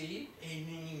deceived, and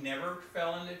he never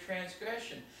fell into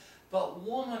transgression. But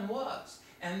woman was.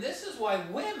 And this is why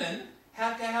women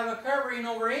have to have a covering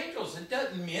over angels.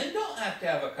 Men don't have to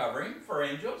have a covering for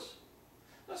angels.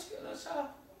 Let's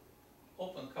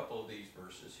open a couple of these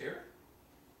verses here.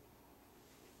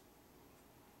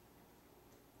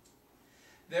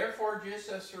 Therefore, just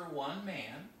as through one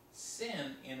man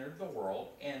sin entered the world,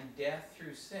 and death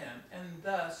through sin, and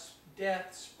thus death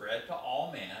spread to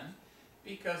all men,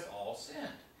 because all sinned.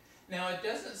 Now, it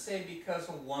doesn't say because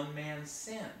of one man's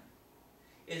sin.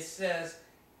 It says,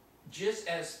 just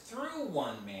as through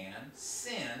one man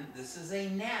sin, this is a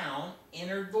noun,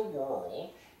 entered the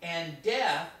world, and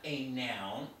death, a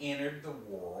noun, entered the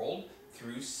world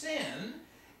through sin,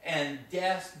 and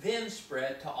death then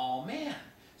spread to all men.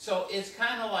 So it's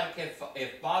kind of like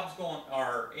if Bob's going,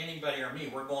 or anybody or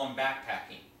me, we're going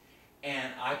backpacking,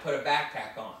 and I put a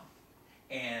backpack on,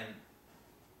 and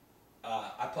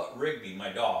I put Rigby,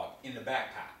 my dog, in the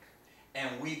backpack,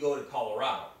 and we go to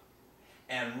Colorado.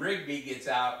 And Rigby gets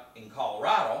out in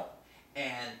Colorado,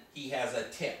 and he has a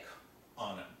tick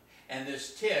on him. And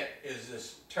this tick is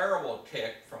this terrible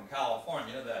tick from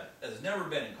California that has never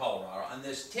been in Colorado. And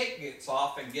this tick gets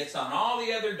off and gets on all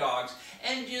the other dogs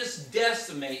and just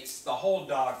decimates the whole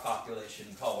dog population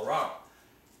in Colorado.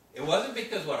 It wasn't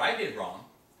because what I did wrong,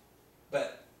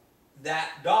 but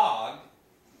that dog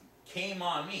came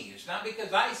on me. It's not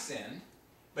because I sinned,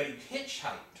 but he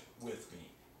hitchhiked with me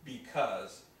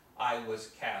because I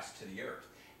was cast to the earth.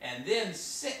 And then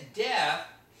death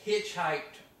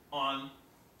hitchhiked on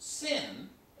sin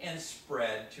and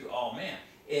spread to all men.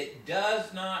 It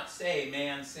does not say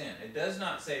man sinned. It does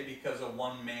not say because of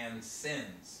one man's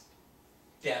sins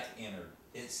death entered.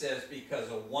 It says because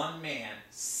of one man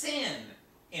sin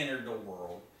entered the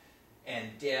world, and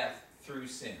death through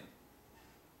sin.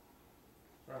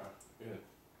 Right.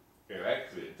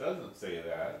 Actually, it doesn't say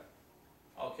that.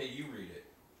 Okay, you read it.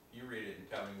 You read it and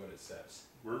tell me what it says.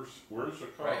 Where's the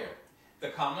comma? Right here. The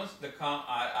commas, That's not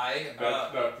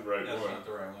the right that's one. not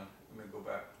the right one. Let me go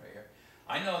back right here.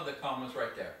 I know the comma's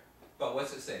right there. But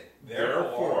what's it say?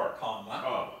 Therefore,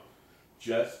 comma.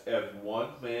 Just as one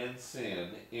man's sin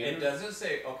It doesn't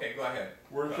say, okay, go ahead.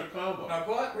 Where's the comma? Now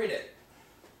go ahead, read it.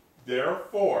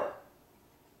 Therefore.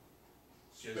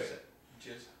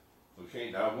 Just.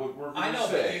 Okay, now what we're going I to know,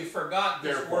 say. but you forgot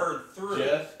this word through.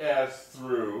 Just as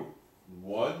through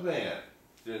one man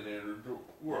sin entered the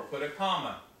world. Put a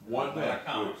comma. One man,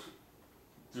 which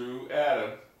through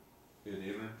Adam, it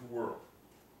entered the world.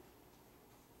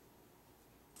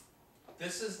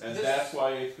 That's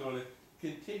why it's going to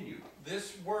continue.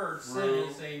 This word sin Through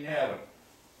is a noun. Adam.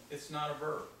 It's not a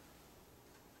verb.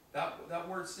 That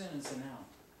word sin is a noun.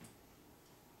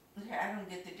 Okay, I don't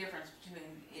get the difference between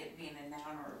it being a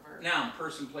noun or a verb. Noun,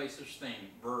 person, place, or thing.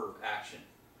 Verb, action.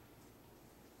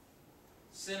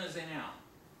 Sin is a noun.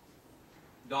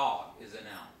 Dog is a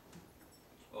noun.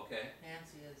 Okay?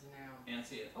 Nancy is now.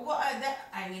 Nancy is. Well,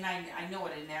 I know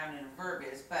what a noun and a verb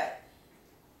is, but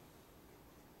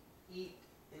Eat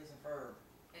is a verb.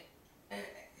 uh,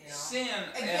 You know? Sin,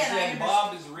 Again, as I in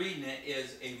Bob is reading it,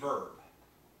 is a verb.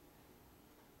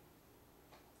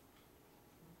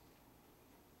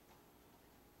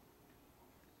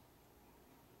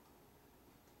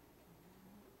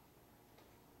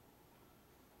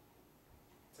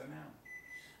 It's a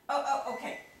noun.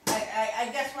 okay. I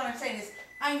guess what I'm saying is,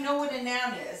 I know what a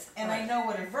noun is, and I know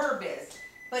what a verb is.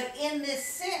 But in this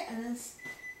sentence,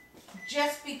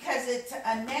 just because it's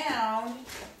a noun,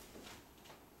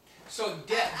 So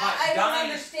I don't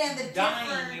understand the dying,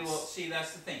 difference. you will see.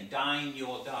 That's the thing. Dying, you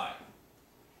will die,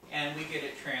 and we get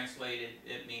it translated,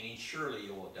 it meaning surely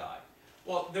you will die.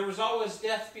 Well, there was always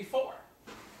death before.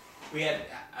 We had,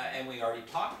 and we already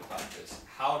talked about this.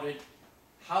 How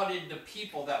did the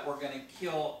people that were going to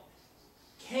kill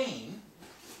Cain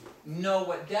know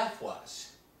what death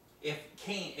was? If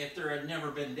there had never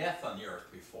been death on the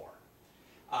earth before.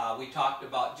 We talked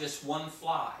about just one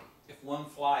fly. If one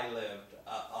fly lived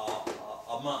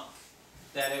a month,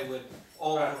 that it would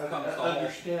overcome the whole. I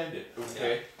understand it,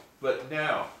 okay? Yeah. But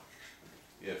now,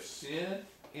 if sin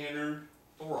entered,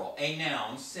 The world. A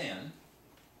noun, sin.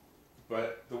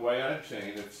 but the way I'm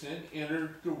saying, if sin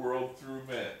entered the world through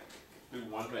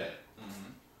one man,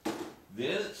 Mm-hmm.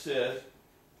 then it says,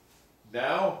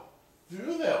 now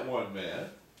through that one man,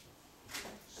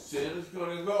 sin is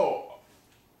going to go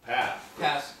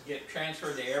get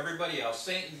transferred to everybody else.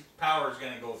 Satan's power is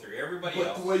going to go through everybody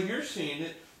else. But the way you're seeing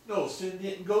it, no, sin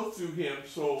didn't go through him,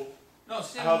 so No,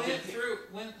 sin how went did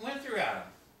through Adam.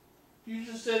 you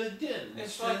just said it didn't.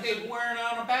 It's Sin like they didn't- wearing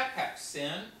on a backpack.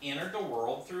 Sin entered the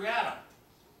world through Adam.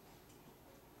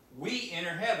 We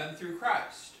enter heaven through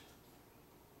Christ.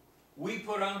 We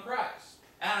put on Christ.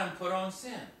 Adam put on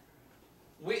sin.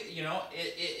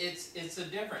 It's a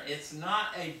different. It's not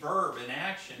a verb in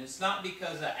action. It's not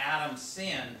because of Adam's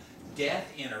sin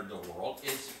death entered the world.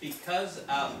 It's because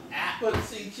of But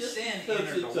see, just sin because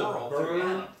entered it's the a world through verb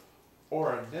Adam.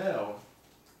 or a noun,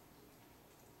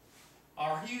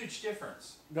 Are huge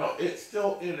difference. no, it's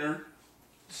still entered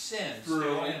Sin Through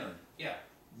still entered. Yeah.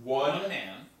 one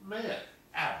man, man.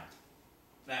 Adam.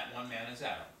 That one man is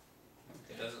Adam.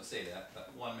 It doesn't say that,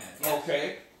 but one man. Yes.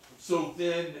 Okay, so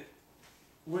then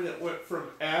when it went from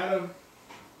Adam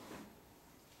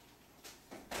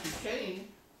to Cain,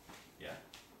 Yeah.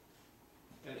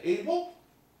 and Abel,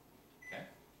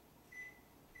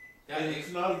 Yeah, and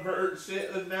it's not a verb,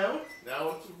 now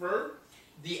it's a verb.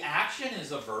 the action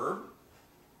is a verb.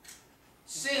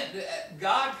 Sin.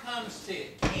 God comes to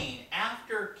Cain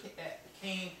after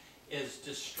Cain is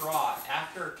distraught.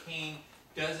 After Cain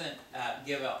doesn't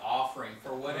give an offering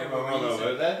for whatever reason.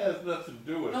 No, that has nothing to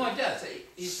do with No, it. it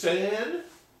does. Sin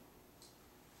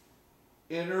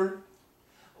entered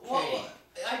Well, Cain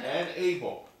I, and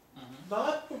Abel. Mhm.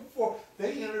 Not before.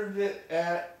 They entered it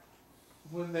at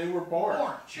when they were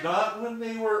born. Sure. Not when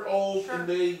they were old Sure. and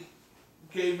they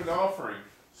gave an offering.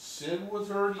 Sin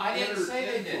was already I entered didn't say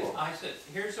they into did. them. I said,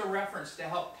 here's a reference to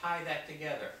help tie that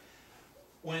together.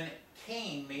 When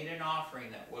Cain made an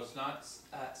offering that was not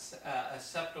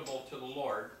acceptable to the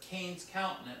Lord, Cain's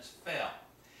countenance fell.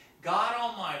 God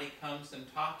Almighty comes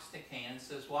and talks to Cain and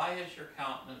says, why has your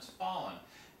countenance fallen?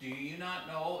 Do you not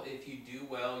know if you do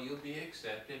well, you'll be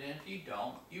accepted, and if you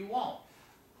don't, you won't?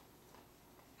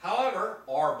 However,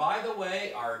 or by the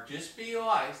way, or just be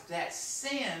wise, that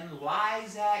sin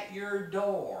lies at your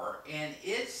door, and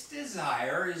its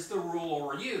desire is to rule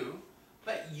over you,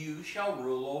 but you shall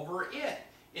rule over it.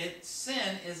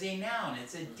 Sin is a noun.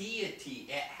 It's a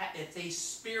deity. It's a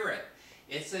spirit.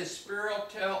 It's a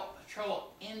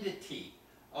spiritual entity.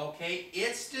 Okay?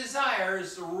 Its desire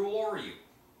is to rule over you.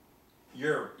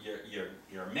 You're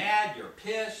mad. You're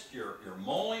pissed. You're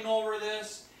mulling over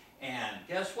this, and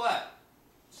guess what?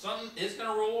 Something is going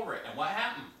to rule over it. And what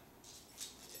happened?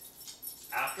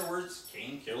 Afterwards,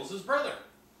 Cain kills his brother.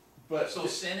 But So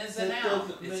sin is a that noun.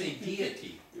 doesn't It's a make it-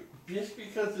 deity. Just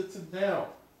because it's a noun.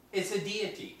 It's a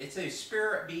deity. It's a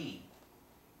spirit being.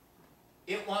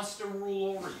 It wants to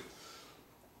rule over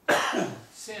you.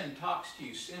 Sin talks to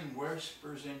you. Sin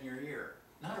whispers in your ear.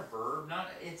 Not a verb.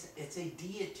 It's a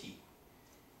deity.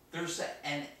 There's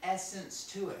an essence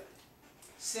to it.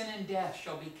 Sin and death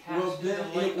shall be cast Well, into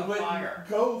then the lake it of wouldn't fire.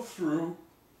 go through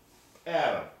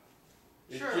Adam.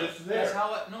 It's Sure. just there.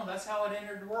 That's how it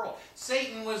entered the world.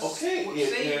 Satan was Okay, it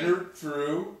Satan, entered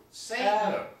through Satan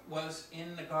Adam. was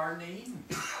in the Garden of Eden.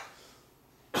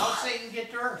 How did Satan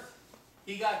get to earth?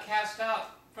 He got cast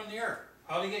out from the earth.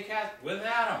 How did he get cast? With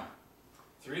Adam.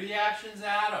 Through the actions of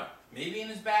Adam. Maybe in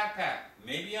his backpack.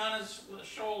 Maybe on his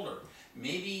shoulder.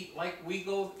 Maybe like we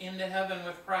go into heaven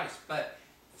with Christ. But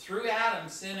through Adam,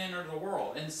 sin entered the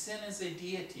world. And sin is a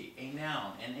deity, a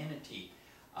noun, an entity,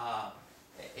 an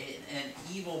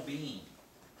evil being,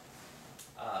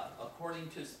 according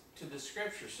to the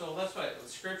Scripture. So that's why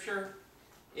Scripture,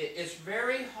 it's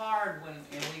very hard when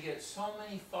we get so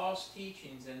many false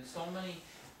teachings and so many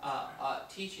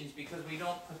teachings because we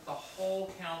don't put the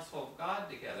whole counsel of God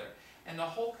together. And the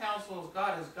whole counsel of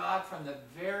God is God from the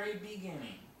very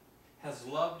beginning has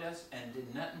loved us and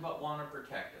did nothing but want to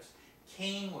protect us.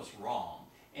 Cain was wrong.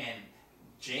 And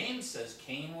James says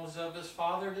Cain was of his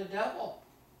father the devil.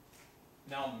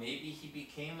 Now maybe he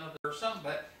became of or something,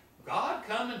 but God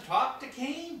come and talked to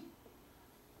Cain.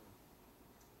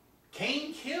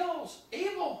 Cain kills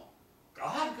Abel.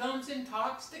 God comes and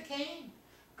talks to Cain.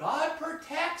 God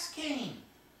protects Cain.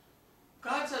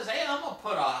 God says, hey, I'm going to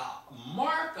put a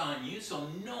mark on you so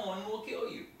no one will kill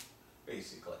you,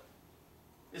 basically.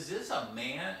 Is this a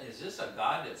man? Is this a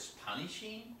God that's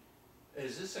punishing?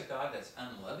 Is this a God that's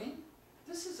unloving?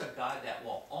 This is a God that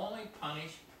will only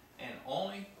punish and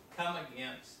only come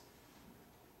against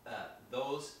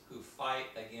those who fight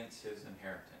against his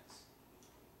inheritance.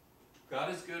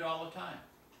 God is good all the time.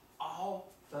 All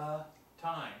the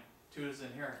time to his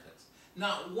inheritance.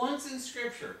 Not once in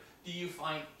Scripture do you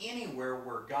find anywhere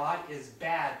where God is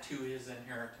bad to his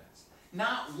inheritance.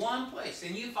 Not one place.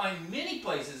 And you find many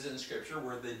places in Scripture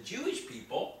where the Jewish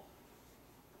people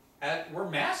were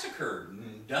massacred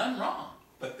and done wrong.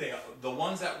 But the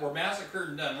ones that were massacred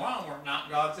and done wrong were not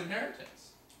God's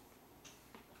inheritance.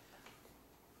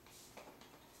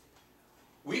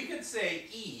 We could say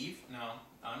Eve, no,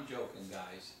 I'm joking,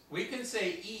 guys. We can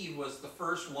say Eve was the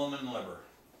first woman liver,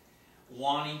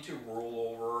 wanting to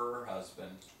rule over her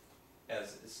husband,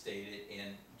 as stated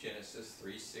in Genesis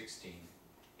 3:16.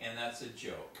 And that's a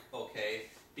joke, okay?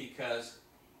 Because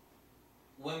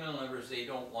women livers, they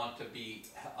don't want to be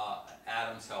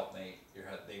Adam's helpmate.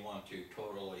 They want to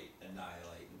totally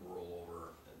annihilate and rule over.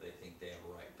 They think they have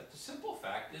a right. But the simple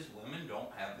fact is women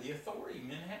don't have the authority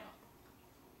men have.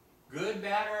 Good,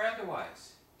 bad, or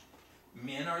otherwise.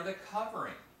 Men are the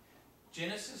covering.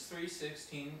 Genesis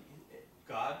 3:16,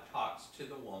 God talks to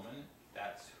the woman.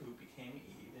 That's who became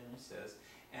Eve. And he says,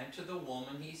 and to the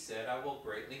woman he said, I will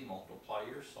greatly multiply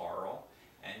your sorrow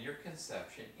and your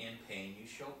conception. In pain you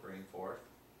shall bring forth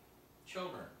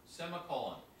children.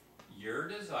 Semicolon. Your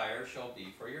desire shall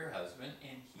be for your husband,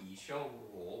 and he shall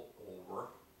rule over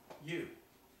you.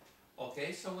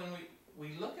 Okay, so when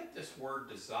we look at this word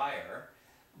desire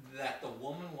that the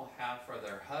woman will have for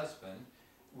their husband,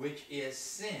 which is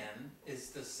sin,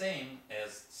 is the same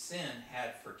as sin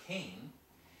had for Cain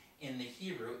in the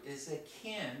Hebrew, is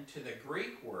akin to the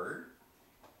Greek word.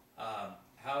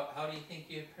 How do you think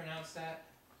you pronounce that?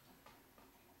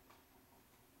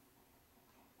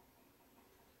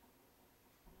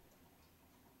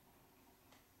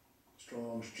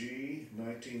 Strong's G,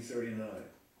 1939.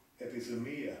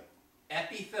 Epithemia.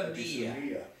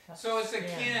 Epithemia. So it's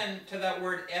akin to that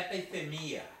word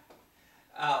epithemia,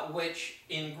 which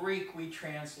in Greek we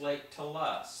translate to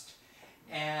lust,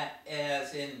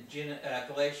 as in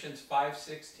Galatians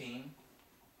 5:16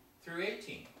 through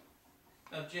 18.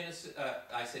 Now Genesis,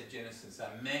 I said Genesis,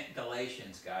 I meant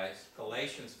Galatians, guys.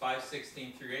 Galatians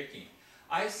 5:16 through 18.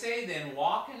 I say then,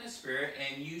 walk in the Spirit,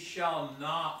 and you shall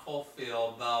not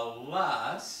fulfill the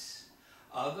lusts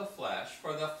of the flesh,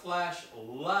 for the flesh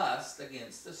lusts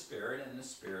against the Spirit, and the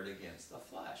Spirit against the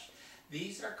flesh.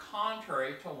 These are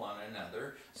contrary to one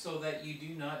another, so that you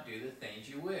do not do the things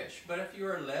you wish. But if you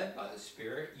are led by the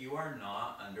Spirit, you are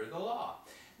not under the law.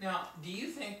 Now, do you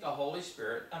think the Holy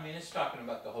Spirit, I mean, it's talking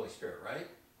about the Holy Spirit, right?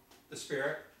 The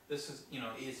Spirit, this is, you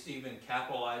know, it's even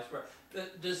capitalized.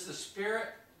 Does the Spirit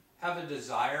have a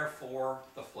desire for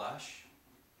the flesh?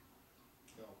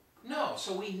 No,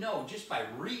 so we know just by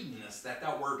reading this that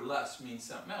that word lust means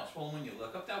something else. Well, when you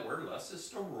look up that word lust, it's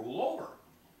to rule over.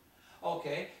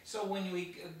 Okay, so when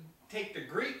we take the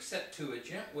Greek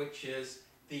Septuagint, which is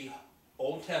the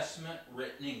Old Testament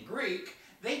written in Greek,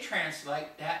 they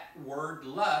translate that word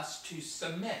lust to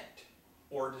submit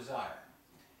or desire.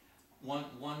 One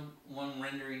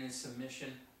rendering is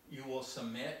submission, you will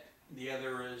submit. The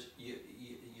other is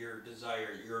your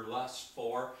desire, your lust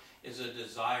for is a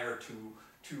desire to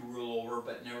rule over,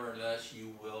 but nevertheless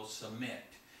you will submit.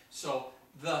 So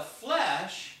the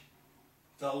flesh,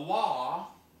 the law,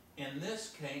 in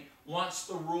this case, wants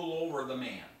to rule over the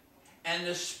man. And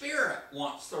the Spirit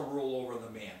wants to rule over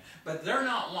the man. But they're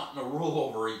not wanting to rule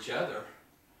over each other.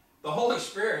 The Holy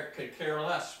Spirit could care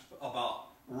less about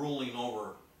ruling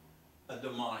over a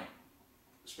demonic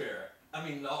spirit. I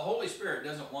mean, the Holy Spirit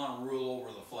doesn't want to rule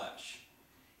over the flesh.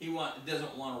 He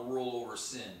doesn't want to rule over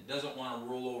sin. Doesn't want to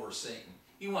rule over Satan.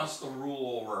 He wants to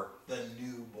rule over the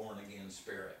new born-again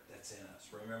spirit that's in us.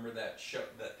 Remember that show,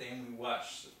 that thing we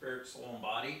watched, Spirit, Soul, and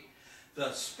Body?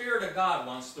 The Spirit of God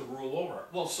wants to rule over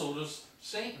it. Well, so does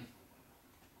Satan.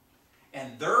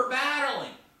 And they're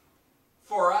battling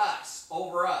for us,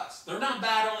 over us. They're not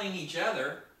battling each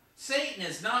other. Satan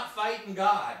is not fighting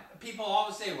God. People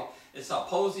always say, well, it's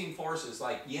opposing forces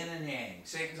like yin and yang.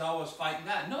 Satan's always fighting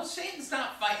God. No, Satan's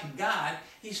not fighting God.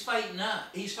 He's fighting us.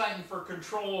 He's fighting for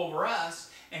control over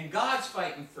us, and God's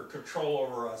fighting for control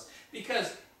over us.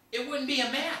 Because it wouldn't be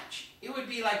a match. It would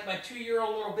be like my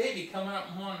 2-year-old little baby coming up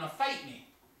and wanting to fight me.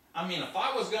 I mean, if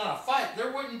I was going to fight,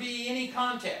 there wouldn't be any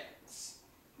context,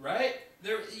 right?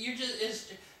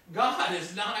 God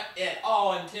is not at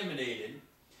all intimidated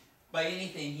by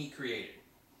anything He created.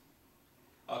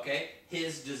 Okay?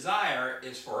 His desire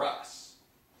is for us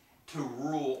to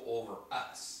rule over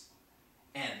us.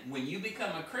 And when you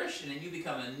become a Christian and you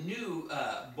become a new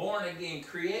born-again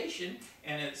creation,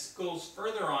 and it goes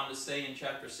further on to say in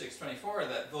chapter 6:24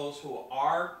 that those who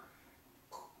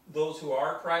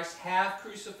are Christ have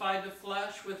crucified the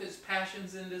flesh with its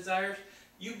passions and desires.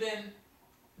 You've been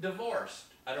divorced.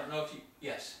 I don't know if you...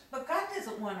 Yes? But God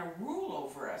doesn't want to rule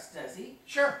over us, does He?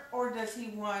 Sure. Or does He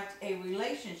want a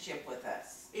relationship with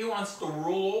us? He wants to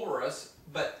rule over us,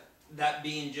 but that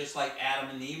being just like Adam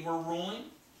and Eve were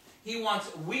ruling, we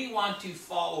want to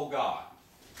follow God.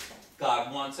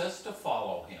 God wants us to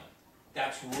follow Him.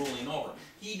 That's ruling over.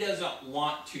 He doesn't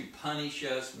want to punish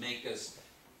us, make us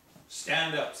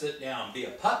stand up, sit down, be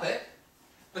a puppet,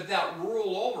 but that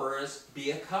rule over us,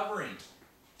 be a covering.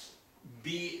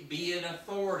 Be an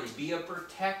authority, be a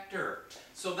protector.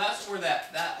 So that's where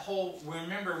that whole,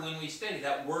 remember when we study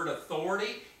that word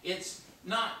authority, it's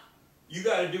not, you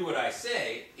got to do what I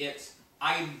say, it's,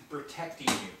 I'm protecting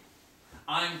you.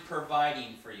 I'm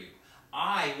providing for you.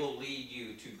 I will lead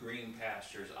you to green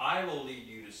pastures. I will lead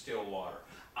you to still water.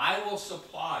 I will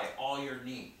supply all your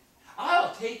need.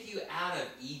 I'll take you out of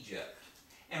Egypt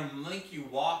and make you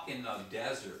walk in the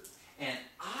desert. And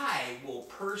I will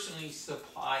personally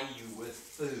supply you with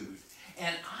food.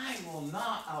 And I will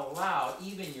not allow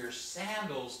even your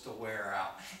sandals to wear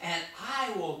out. And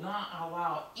I will not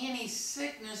allow any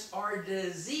sickness or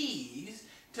disease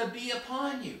to be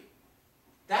upon you.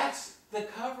 That's the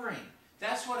covering.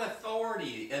 That's what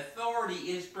authority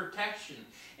is protection.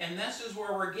 And this is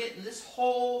where we're getting this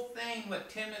whole thing what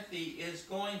Timothy is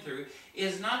going through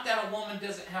is not that a woman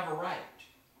doesn't have a right,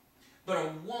 but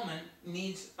a woman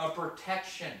needs a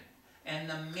protection. And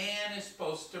the man is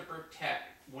supposed to protect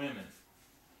women.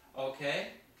 Okay?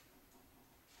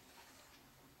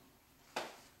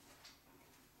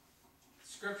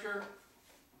 Scripture,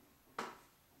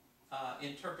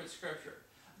 interpret Scripture.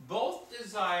 Both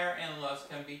desire and lust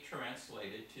can be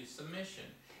translated to submission,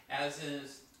 as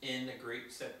is in the Greek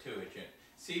Septuagint.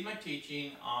 See my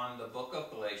teaching on the book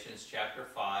of Galatians, chapter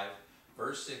 5,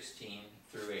 verse 16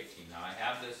 through 18. Now, I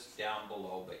have this down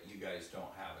below, but you guys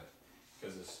don't have it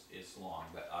because it's long,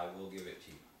 but I will give it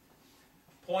to you.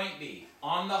 Point B.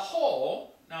 On the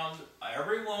whole, now,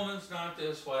 every woman's not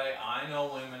this way. I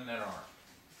know women that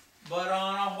aren't. But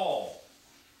on a whole,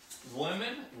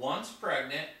 women, once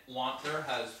pregnant, want their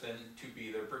husband to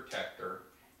be their protector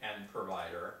and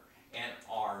provider and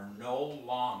are no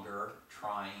longer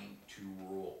trying to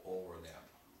rule over them.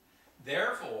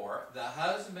 Therefore, the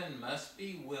husband must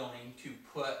be willing to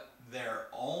put their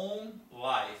own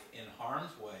life in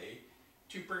harm's way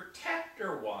to protect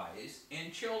their wives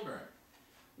and children,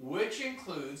 which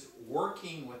includes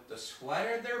working with the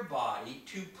sweat of their body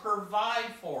to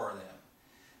provide for them.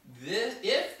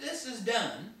 If this is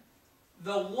done,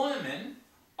 the women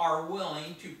are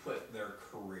willing to put their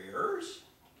careers,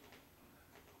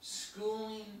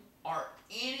 schooling, or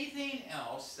anything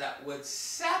else that would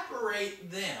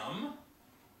separate them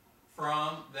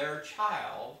from their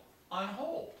child on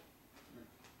hold.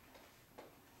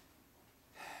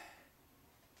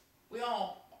 We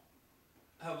all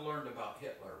have learned about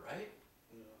Hitler, right?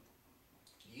 Yeah.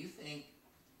 Do you think,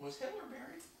 was Hitler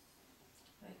married?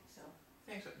 I think so.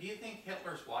 I think so. Do you think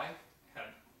Hitler's wife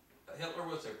Hitler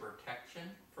was a protection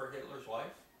for Hitler's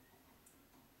wife?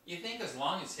 You think as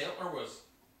long as Hitler was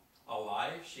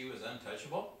alive, she was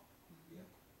untouchable? Yeah.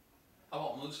 How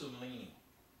about Mussolini?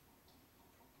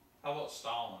 How about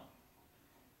Stalin?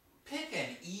 Pick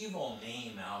an evil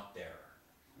name out there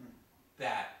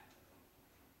that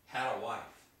had a wife.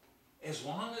 As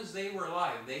long as they were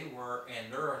alive, they were,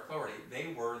 and their authority,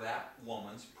 they were that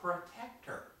woman's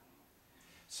protector.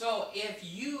 So if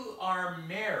you are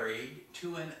married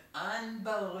to an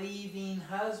unbelieving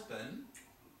husband,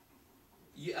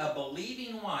 a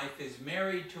believing wife is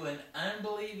married to an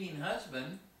unbelieving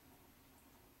husband,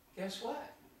 guess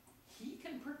what? He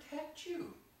can protect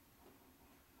you.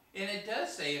 And it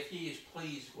does say if he is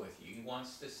pleased with you, he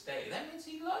wants to stay. That means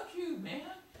he loves you, man.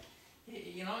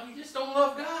 You know, he just don't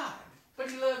love God, but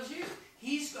he loves you.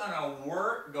 He's going to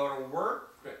work, go to work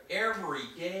every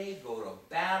day, go to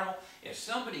battle. If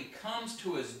somebody comes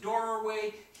to his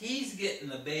doorway, he's getting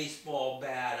the baseball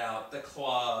bat out, the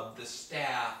club, the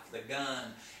staff, the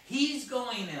gun. He's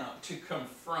going out to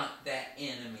confront that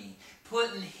enemy,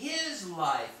 putting his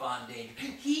life on danger.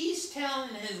 He's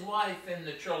telling his wife and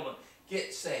the children,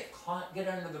 get safe, get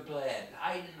under the bed,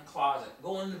 hide in the closet,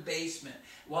 go in the basement.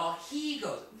 While he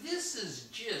goes, this is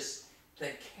just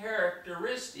the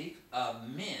characteristic of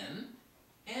men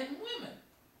and women.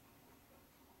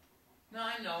 Now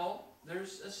I know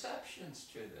there's exceptions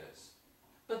to this,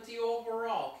 but the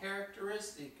overall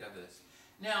characteristic of this.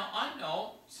 Now I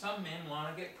know some men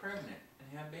want to get pregnant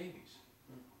and have babies.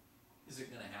 Is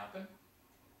it going to happen?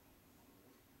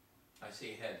 I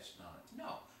see heads nodding.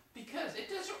 No, because it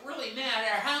doesn't really matter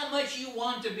how much you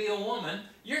want to be a woman,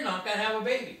 you're not going to have a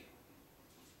baby.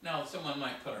 Now, someone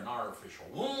might put an artificial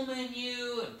womb in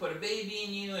you and put a baby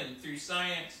in you, and through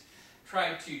science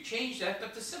try to change that.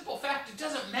 But the simple fact, it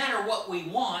doesn't matter what we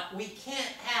want. We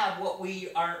can't have what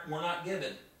we're not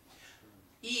given.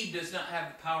 Eve does not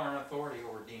have the power and authority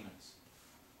over demons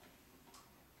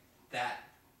that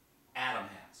Adam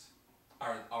has,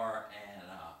 or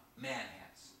man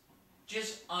has.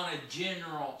 Just on a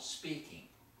general speaking.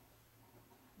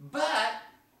 But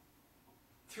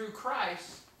through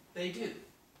Christ, they do.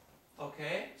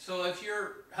 Okay? So if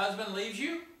your husband leaves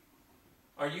you,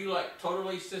 are you like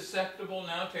totally susceptible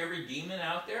now to every demon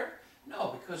out there?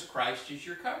 No, because Christ is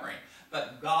your covering.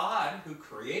 But God, who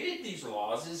created these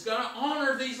laws, is going to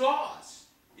honor these laws.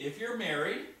 If you're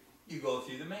married, you go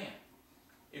through the man.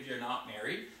 If you're not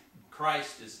married,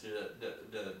 Christ is the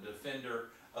defender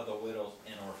of the widows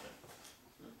and orphans.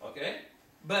 Okay?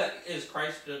 But is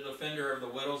Christ the defender of the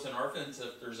widows and orphans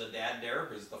if there's a dad there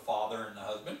who's the father and the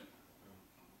husband?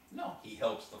 No, he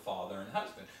helps the father and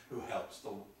husband, who helps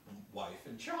the wife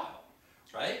and child.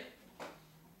 Right?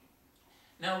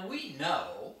 Now we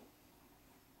know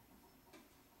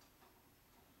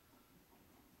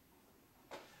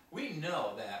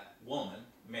that woman,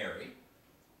 Mary,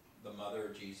 the mother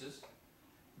of Jesus,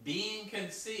 being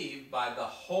conceived by the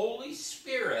Holy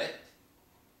Spirit,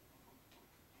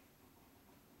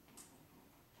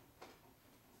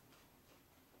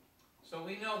 so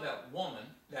we know that woman,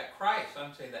 that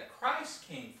Christ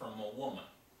came from a woman.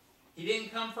 He didn't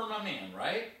come from a man,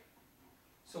 right?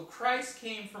 So Christ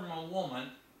came from a woman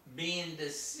being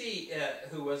deceived,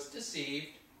 who was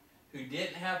deceived, who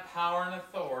didn't have power and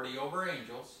authority over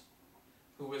angels,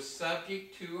 who was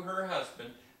subject to her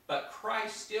husband, but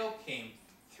Christ still came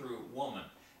through woman.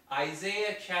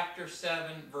 Isaiah chapter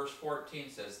 7 verse 14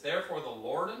 says, "Therefore the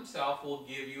Lord himself will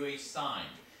give you a sign.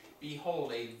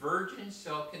 Behold, a virgin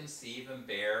shall conceive and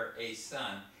bear a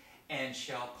son, and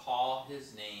shall call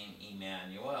his name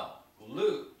Emmanuel."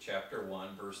 Luke chapter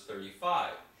 1 verse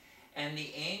 35. "And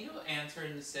the angel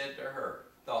answered and said to her,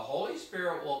 The Holy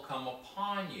Spirit will come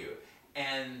upon you,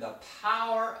 and the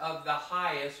power of the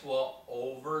highest will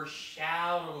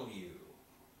overshadow you."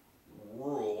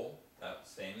 Rule,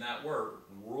 that word,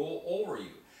 rule over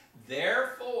you.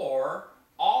 "Therefore,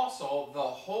 also the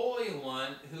Holy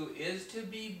One who is to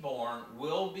be born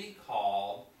will be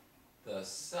called the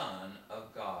Son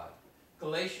of God."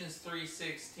 Galatians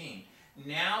 3:16.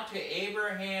 "Now to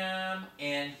Abraham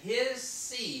and his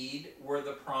seed were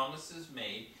the promises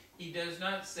made. He does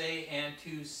not say, and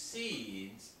to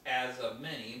seeds as of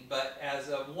many, but as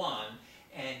of one,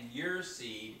 and your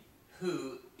seed,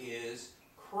 who is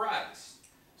Christ."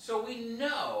 So we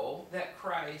know that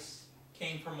Christ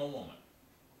came from a woman.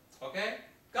 Okay?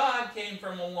 God came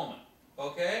from a woman.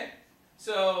 Okay?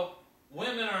 So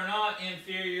women are not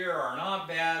inferior, are not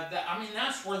bad.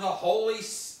 That's where the Holy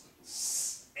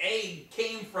egg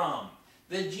came from.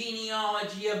 The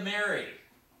genealogy of Mary.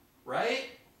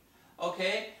 Right?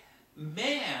 Okay?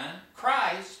 Man,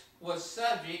 Christ, was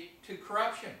subject to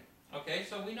corruption. Okay?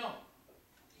 So we know.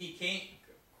 He came.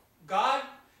 God,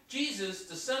 Jesus,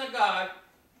 the Son of God,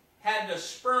 had the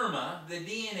sperma, the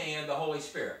DNA of the Holy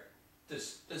Spirit, to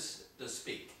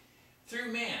speak,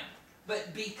 through man.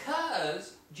 But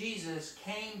because Jesus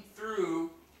came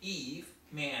through Eve,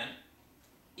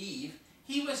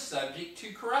 he was subject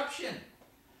to corruption,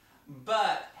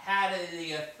 but had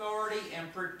the authority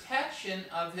and protection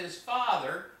of his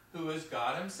Father, who is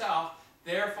God himself.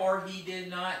 Therefore, he did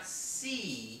not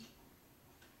see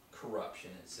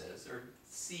corruption, it says, or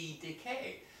see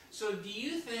decay. So do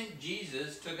you think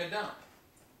Jesus took a dump?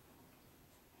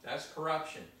 That's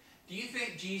corruption. Do you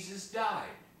think Jesus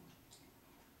died?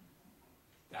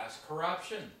 That's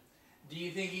corruption. Do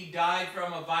you think he died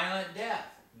from a violent death?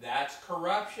 That's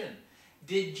corruption.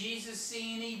 Did Jesus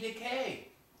see any decay?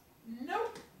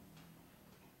 Nope.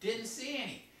 Didn't see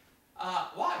any.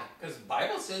 Why? Because the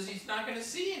Bible says he's not going to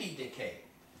see any decay.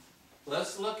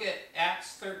 Let's look at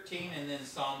Acts 13 and then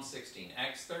Psalm 16.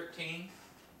 Acts 13,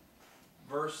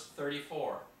 verse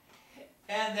 34.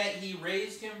 "And that he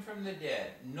raised him from the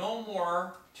dead, no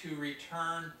more to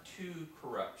return to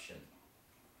corruption."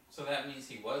 So that means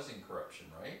he was in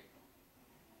corruption, right?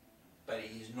 But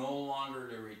he's no longer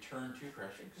to return to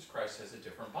corruption because Christ has a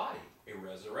different body, a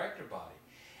resurrected body.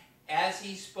 "As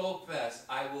he spoke thus,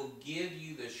 I will give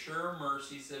you the sure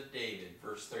mercies of David,"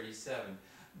 verse 37.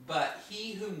 But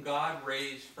he whom God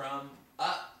raised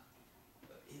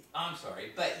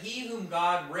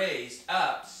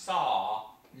up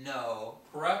saw no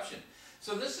corruption.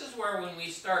 So this is where when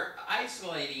we start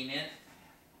isolating it,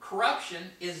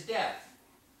 corruption is death.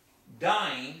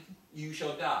 Dying, you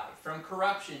shall die. From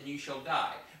corruption, you shall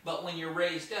die. But when you're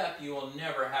raised up, you will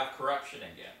never have corruption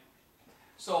again.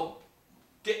 So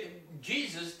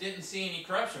Jesus didn't see any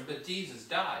corruption, but Jesus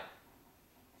died.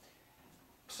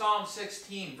 Psalm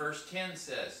 16 verse 10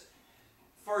 says,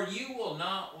 "For you will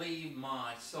not leave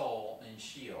my soul in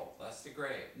Sheol," that's the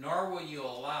grave, "nor will you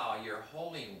allow your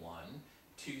Holy One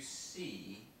to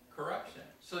see corruption."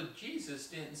 So Jesus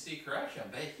didn't see corruption,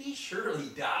 but he surely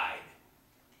died.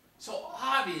 So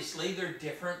obviously they're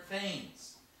different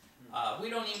things.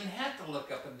 We don't even have to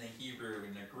look up in the Hebrew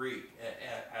and the Greek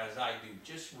as I do.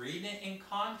 Just reading it in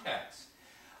context.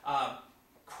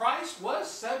 Christ was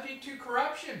subject to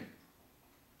corruption.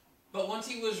 But once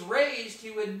he was raised,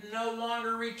 he would no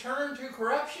longer return to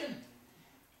corruption.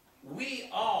 We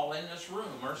all in this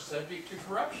room are subject to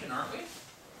corruption, aren't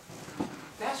we?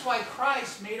 That's why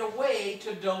Christ made a way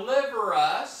to deliver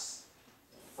us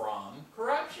from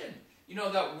corruption. You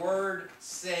know that word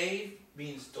save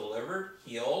means delivered,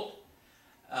 healed.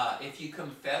 If you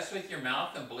confess with your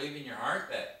mouth and believe in your heart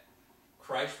that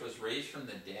Christ was raised from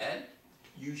the dead,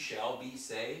 you shall be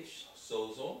saved,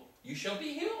 sozo. You shall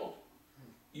be healed.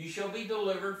 You shall be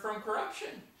delivered from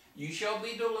corruption. You shall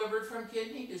be delivered from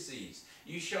kidney disease.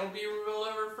 You shall be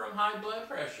delivered from high blood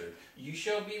pressure. You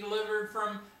shall be delivered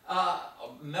from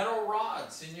metal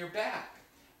rods in your back.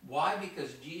 Why?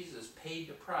 Because Jesus paid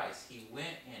the price. He went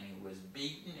and he was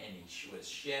beaten and he was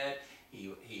shed. He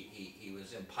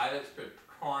was in Pilate's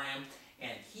praetorium,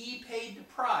 and he paid the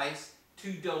price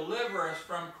to deliver us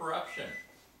from corruption.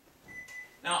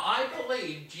 Now, I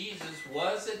believe Jesus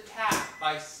was attacked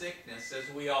by sickness,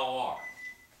 as we all are.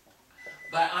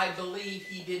 But I believe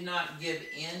he did not give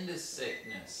in to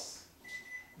sickness.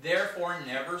 Therefore,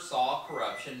 never saw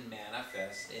corruption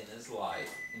manifest in his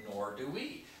life, nor do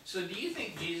we. So do you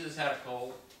think Jesus had a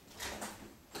cold?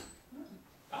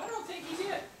 I don't think he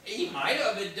did. He might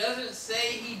have. It doesn't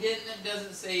say he didn't. It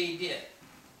doesn't say he did.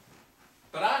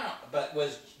 But I don't. But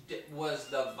was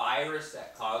the virus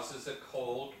that causes a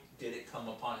cold, did it come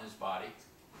upon his body?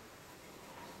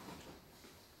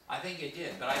 I think it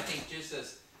did. But I think just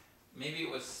as maybe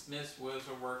it was Smith's was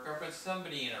a worker, but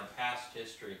somebody in our past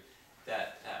history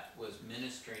that was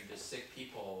ministering to sick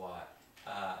people a lot.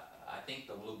 I think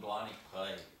the bubonic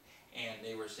plague. And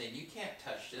they were saying, you can't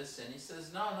touch this. And he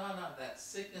says, no, that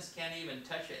sickness can't even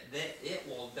touch it. It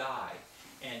will die.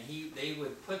 And they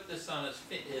would put this on his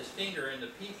finger in the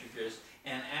petri dish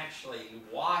and actually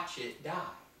watch it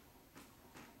die.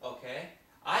 Okay?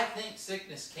 I think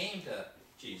sickness came to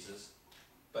Jesus,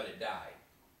 but it died.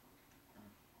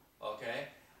 Okay?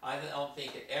 I don't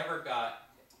think it ever got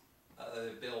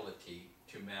the ability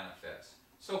to manifest.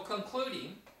 So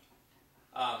concluding,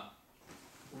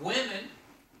 women,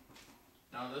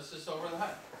 now this is over the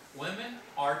head, women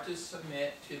are to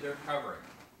submit to their covering.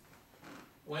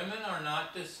 Women are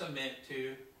not to submit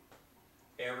to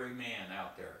every man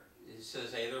out there. It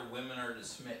says either women are to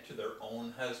submit to their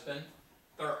own husband,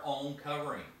 their own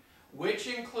covering, which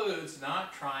includes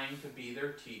not trying to be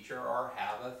their teacher or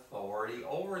have authority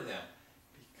over them,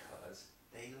 because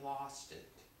they lost it.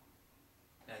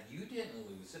 Now you didn't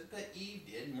lose it, but Eve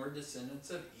did, and we're descendants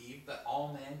of Eve, but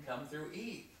all men come through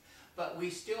Eve. But we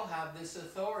still have this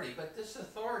authority, but this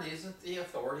authority isn't the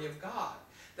authority of God.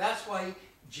 That's why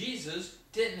Jesus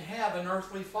didn't have an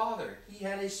earthly father. He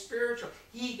had a spiritual.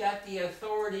 He got the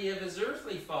authority of his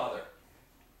earthly father.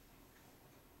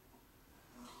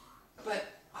 But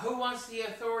who wants the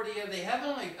authority of the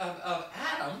heavenly, of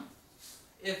Adam,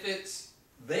 if it's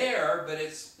there, but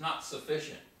it's not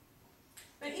sufficient?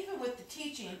 But even with the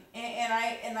teaching, and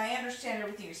I understand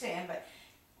everything you're saying, but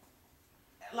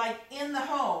like in the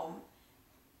home,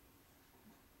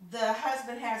 the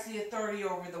husband has the authority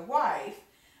over the wife,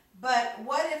 but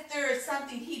what if there is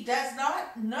something he does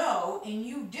not know and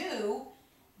you do,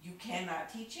 you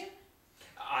cannot teach him?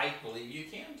 I believe you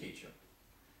can teach him.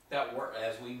 That word,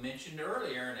 as we mentioned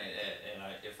earlier,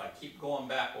 if I keep going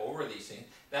back over these things,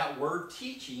 that word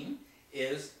teaching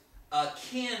is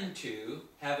akin to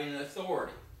having an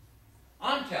authority.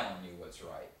 I'm telling you what's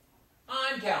right.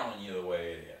 I'm telling you the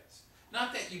way it is.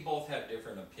 Not that you both have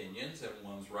different opinions and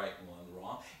one's right and one's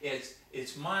wrong.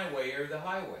 It's my way or the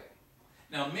highway.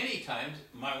 Now, many times,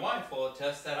 my wife will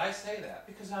attest that I say that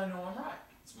because I know I'm right.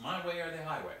 It's my way or the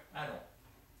highway. I don't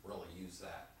really use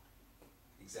that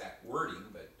exact wording,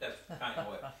 but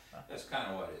that's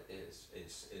kind of what it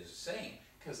is saying,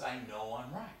 because I know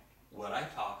I'm right. What I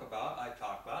talk about,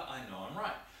 I know I'm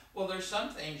right. Well, there's some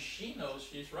things she knows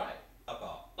she's right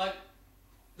about, like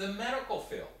the medical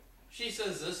field. She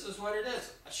says this is what it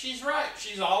is. She's right.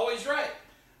 She's always right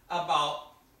about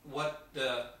what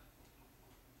the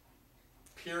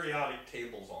periodic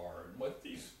tables are and what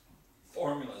these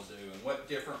formulas do and what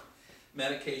different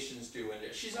medications do.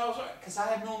 And she's always right, because I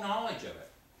have no knowledge of it.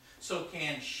 So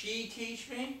can she teach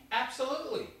me?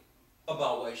 Absolutely,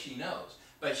 about what she knows.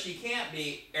 But she can't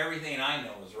be everything I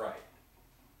know is right.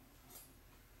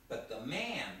 But the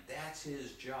man, that's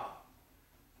his job.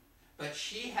 But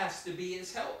she has to be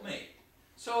his helpmate.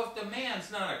 So if the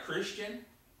man's not a Christian,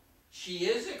 she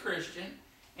is a Christian,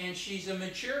 and she's a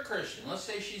mature Christian. Let's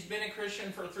say she's been a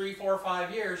Christian for 3, 4,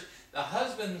 5 years. The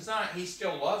husband's not. He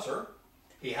still loves her.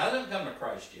 He hasn't come to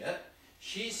Christ yet.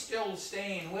 She's still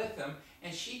staying with him,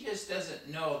 and she just doesn't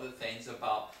know the things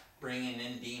about bringing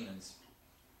in demons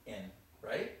in,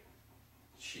 right?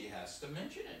 She has to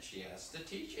mention it. She has to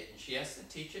teach it, and she has to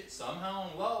teach it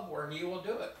somehow in love where he will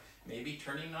do it. Maybe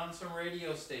turning on some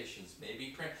radio stations,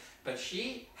 maybe print. But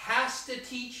she has to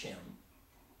teach him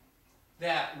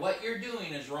that what you're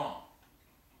doing is wrong.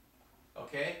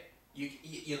 Okay?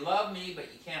 You love me, but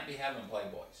you can't be having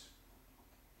playboys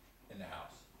in the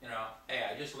house. You know, hey,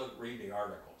 I just read the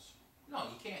articles. No,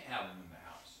 you can't have them in the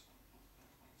house.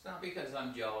 It's not because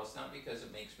I'm jealous, not because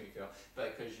it makes me feel,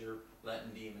 but because you're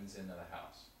letting demons into the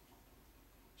house.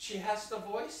 She has to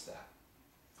voice that.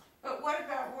 But what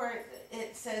about where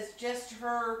it says just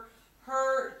her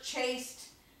chaste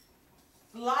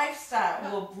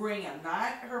lifestyle will bring him,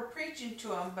 not her preaching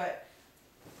to him, but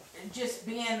just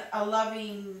being a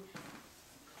loving,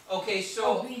 okay,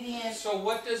 so obedient. So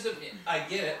what does it mean? I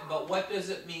get it, but what does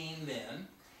it mean then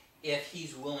if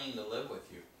he's willing to live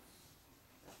with you?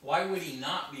 Why would he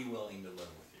not be willing to live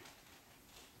with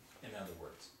you? In other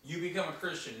words, you become a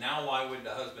Christian, now why would the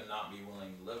husband not be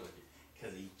willing to live with you?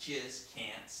 Because he just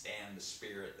can't stand the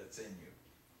spirit that's in you.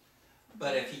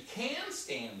 But if he can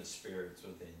stand the spirits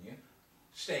within you,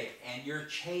 stay. And you're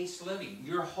chaste living.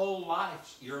 Your whole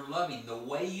life, you're loving. The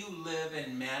way you live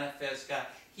and manifest God,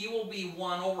 he will be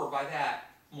won over by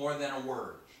that more than a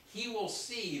word. He will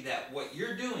see that what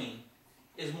you're doing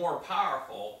is more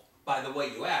powerful by the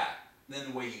way you act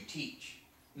than the way you teach.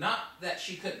 Not that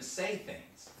she couldn't say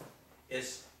things.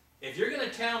 It's, if you're going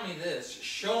to tell me this,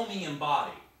 show me in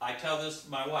body. I tell this to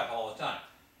my wife all the time.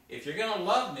 If you're going to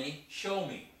love me, show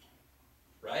me.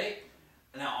 Right?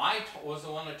 Now, I was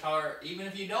the one to tell her, even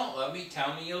if you don't love me,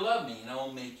 tell me you love me, and I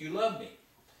will make you love me.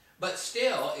 But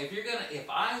still, if you're going to, if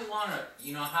I want to,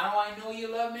 you know, how do I know you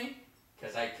love me?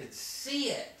 Because I could see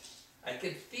it. I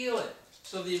could feel it.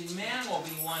 So the man will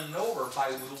be won over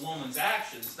by the woman's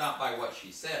actions, not by what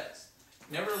she says.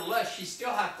 Nevertheless, she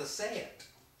still has to say it.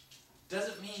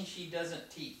 Doesn't mean she doesn't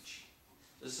teach.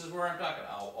 This is where I'm talking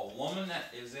about. A woman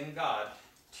that is in God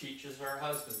teaches her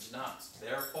husband's not.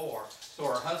 Therefore, so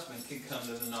her husband can come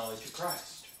to the knowledge of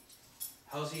Christ.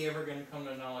 How's he ever going to come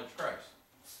to the knowledge of Christ?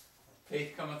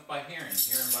 Faith cometh by hearing,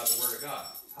 hearing by the word of God.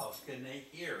 How can they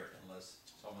hear unless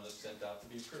someone is sent out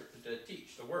to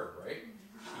teach the word, right?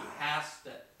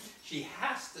 She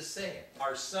has to say it.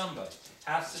 Or somebody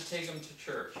has to take them to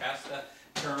church, has to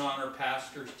turn on her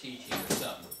pastor's teaching or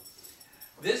something.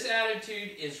 This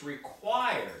attitude is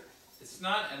required. It's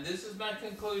not, and this is my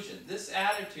conclusion, this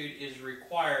attitude is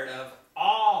required of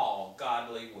all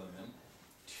godly women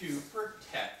to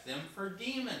protect them for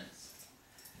demons,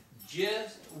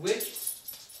 which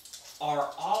are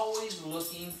always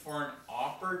looking for an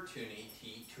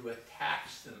opportunity to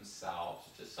attach themselves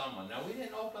to someone. Now, we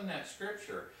didn't open that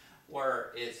scripture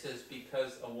where it says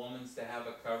because a woman's to have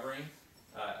a covering.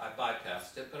 I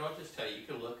bypassed it, but I'll just tell you, you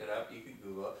could look it up, you could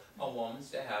Google it. A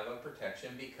woman's to have a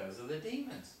protection because of the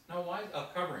demons. No, why a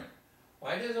covering?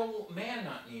 Why does a man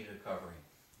not need a covering?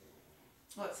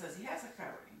 Well, it says he has a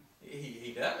covering.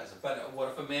 He does, but what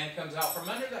if a man comes out from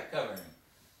under that covering?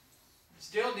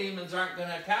 Still, demons aren't going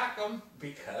to attack him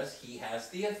because he has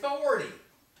the authority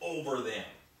over them.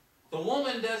 The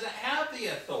woman doesn't have the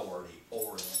authority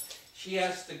over them. She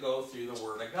has to go through the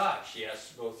Word of God. She has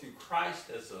to go through Christ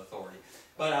as the authority.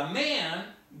 But a man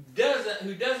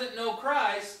who doesn't know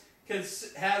Christ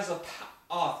has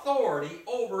authority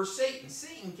over Satan.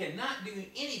 Satan cannot do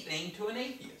anything to an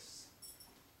atheist.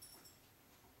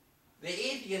 The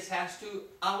atheist has to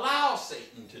allow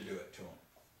Satan to do it to him.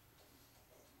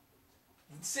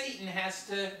 Satan has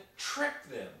to trick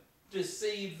them,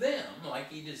 deceive them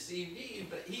like he deceived Eve,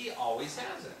 but he always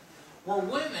has it. Where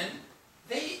women,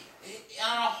 they,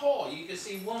 on a whole, you can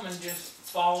see women just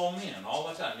follow men all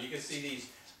the time. You can see these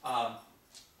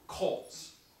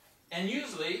cults. And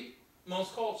usually,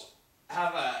 most cults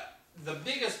have the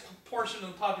biggest portion of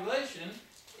the population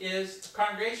is the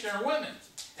congregation are women.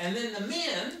 And then the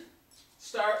men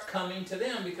start coming to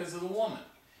them because of the woman.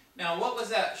 Now, what was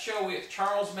that show with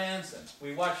Charles Manson?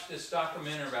 We watched this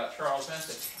documentary about Charles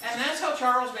Manson. And that's how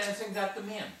Charles Manson got the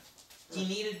men. He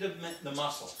needed the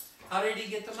muscle. How did he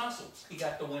get the muscle? He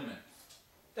got the women.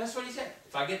 That's what he said.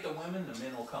 If I get the women, the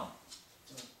men will come.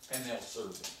 And they'll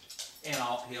serve him. And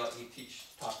he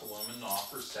taught the women to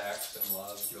offer sex and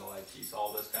love, joy, peace,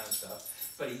 all this kind of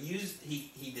stuff. But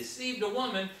he deceived a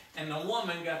woman, and the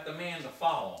woman got the man to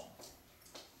follow him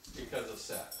because of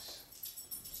sex.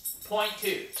 Point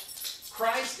 2.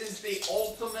 Christ is the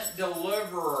ultimate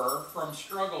deliverer from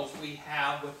struggles we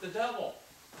have with the devil.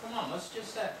 Come on, let's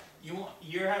just say you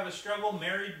have a struggle,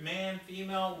 married, man,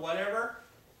 female, whatever.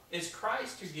 It's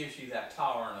Christ who gives you that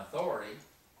power and authority.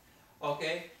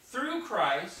 Okay? Through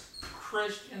Christ,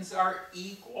 Christians are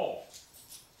equal.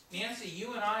 Nancy,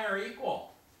 you and I are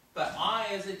equal. But I,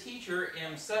 as a teacher,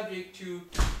 am subject to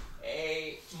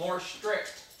a more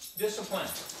strict discipline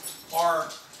or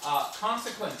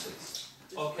consequences.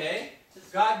 Okay?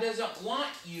 God doesn't want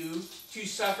you to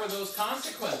suffer those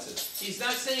consequences. He's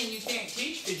not saying you can't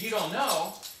teach because you don't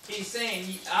know. He's saying,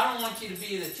 I don't want you to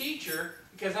be the teacher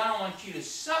because I don't want you to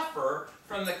suffer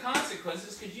from the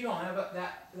consequences because you don't have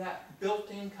that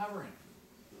built-in covering.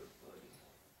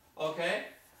 Okay?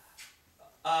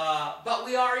 But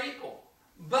we are equal.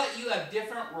 But you have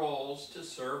different roles to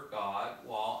serve God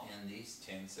while in these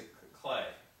tins of clay.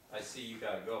 I see you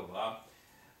got to go, Bob.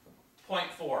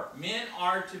 Point 4. Men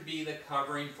are to be the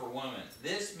covering for women.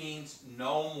 This means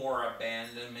no more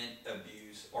abandonment,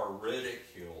 abuse, or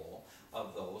ridicule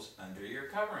of those under your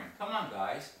covering. Come on,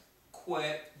 guys.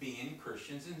 Quit being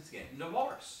Christians and getting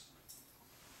divorced.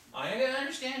 I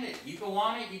understand it. You can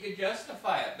want it, you can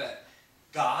justify it, but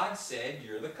God said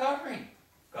you're the covering.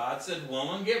 God said,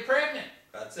 woman, get pregnant.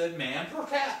 God said, man,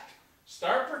 protect.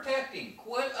 Start protecting.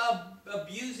 Quit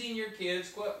abusing your kids.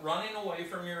 Quit running away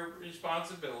from your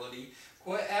responsibility.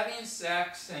 Quit having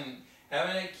sex and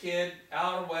having a kid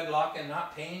out of wedlock and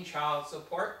not paying child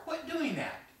support. Quit doing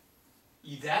that.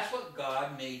 That's what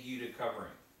God made you to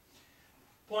covering.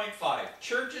 Point 5.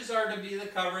 Churches are to be the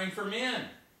covering for men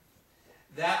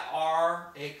that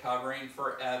are a covering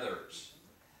for others.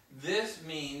 This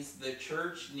means the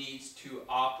church needs to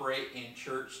operate in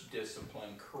church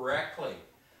discipline correctly.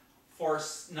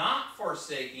 Not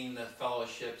forsaking the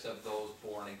fellowships of those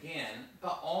born again,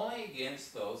 but only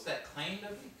against those that claim to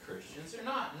be Christians or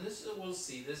not. And we'll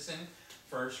see this in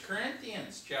 1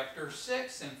 Corinthians chapter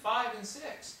 6 and 5 and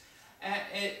 6. And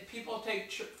people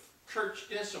take church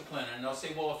discipline and they'll say,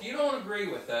 well, if you don't agree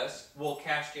with us, we'll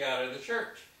cast you out of the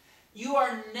church. You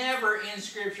are never in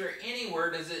Scripture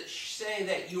anywhere does it say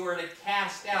that you are to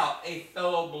cast out a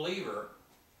fellow believer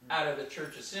out of the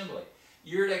church assembly.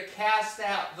 You're to cast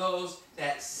out those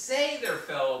that say they're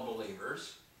fellow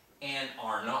believers and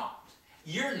are not.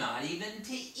 You're not even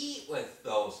to eat with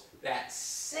those that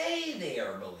say they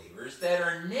are believers, that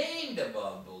are named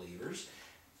above believers,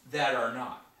 that are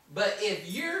not. But if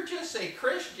you're just a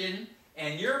Christian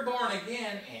and you're born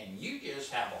again and you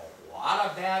just have a lot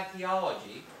of bad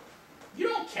theology, you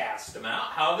don't cast them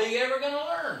out. How are they ever going to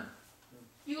learn?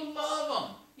 You love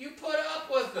them. You put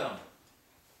up with them.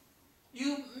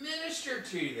 You minister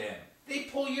to them. They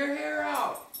pull your hair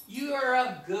out. You are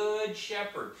a good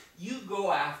shepherd. You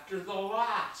go after the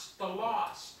lost,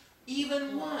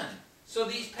 even one. So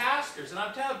these pastors, and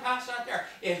I'm telling pastors out there,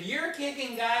 if you're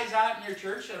kicking guys out in your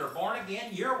church that are born again,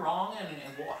 you're wrong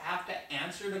and will have to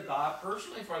answer to God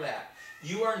personally for that.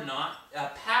 You are not, a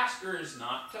pastor is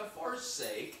not to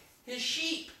forsake his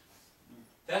sheep.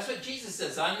 That's what Jesus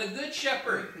says. I'm the good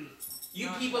shepherd. You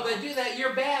people that do that,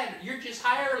 you're bad. You're just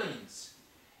hirelings.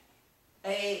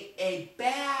 A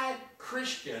bad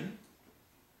Christian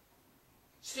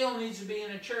still needs to be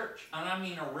in a church. And I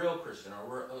mean a real Christian,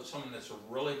 or someone that's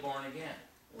really born again.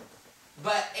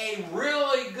 But a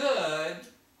really good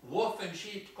wolf in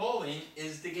sheep's clothing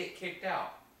is to get kicked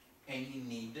out. And you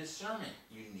need discernment.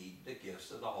 You need the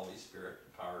gifts of the Holy Spirit,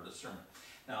 the power of discernment.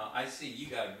 Now, I see you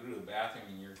got to go to the bathroom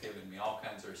and you're giving me all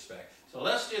kinds of respect. So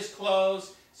let's just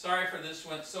close. Sorry for this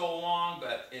went so long,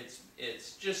 but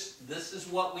it's just, this is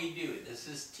what we do. This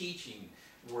is teaching.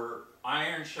 We're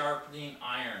iron sharpening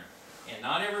iron. And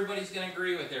not everybody's going to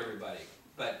agree with everybody,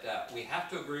 but we have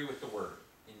to agree with the Word.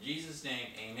 In Jesus' name,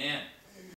 amen.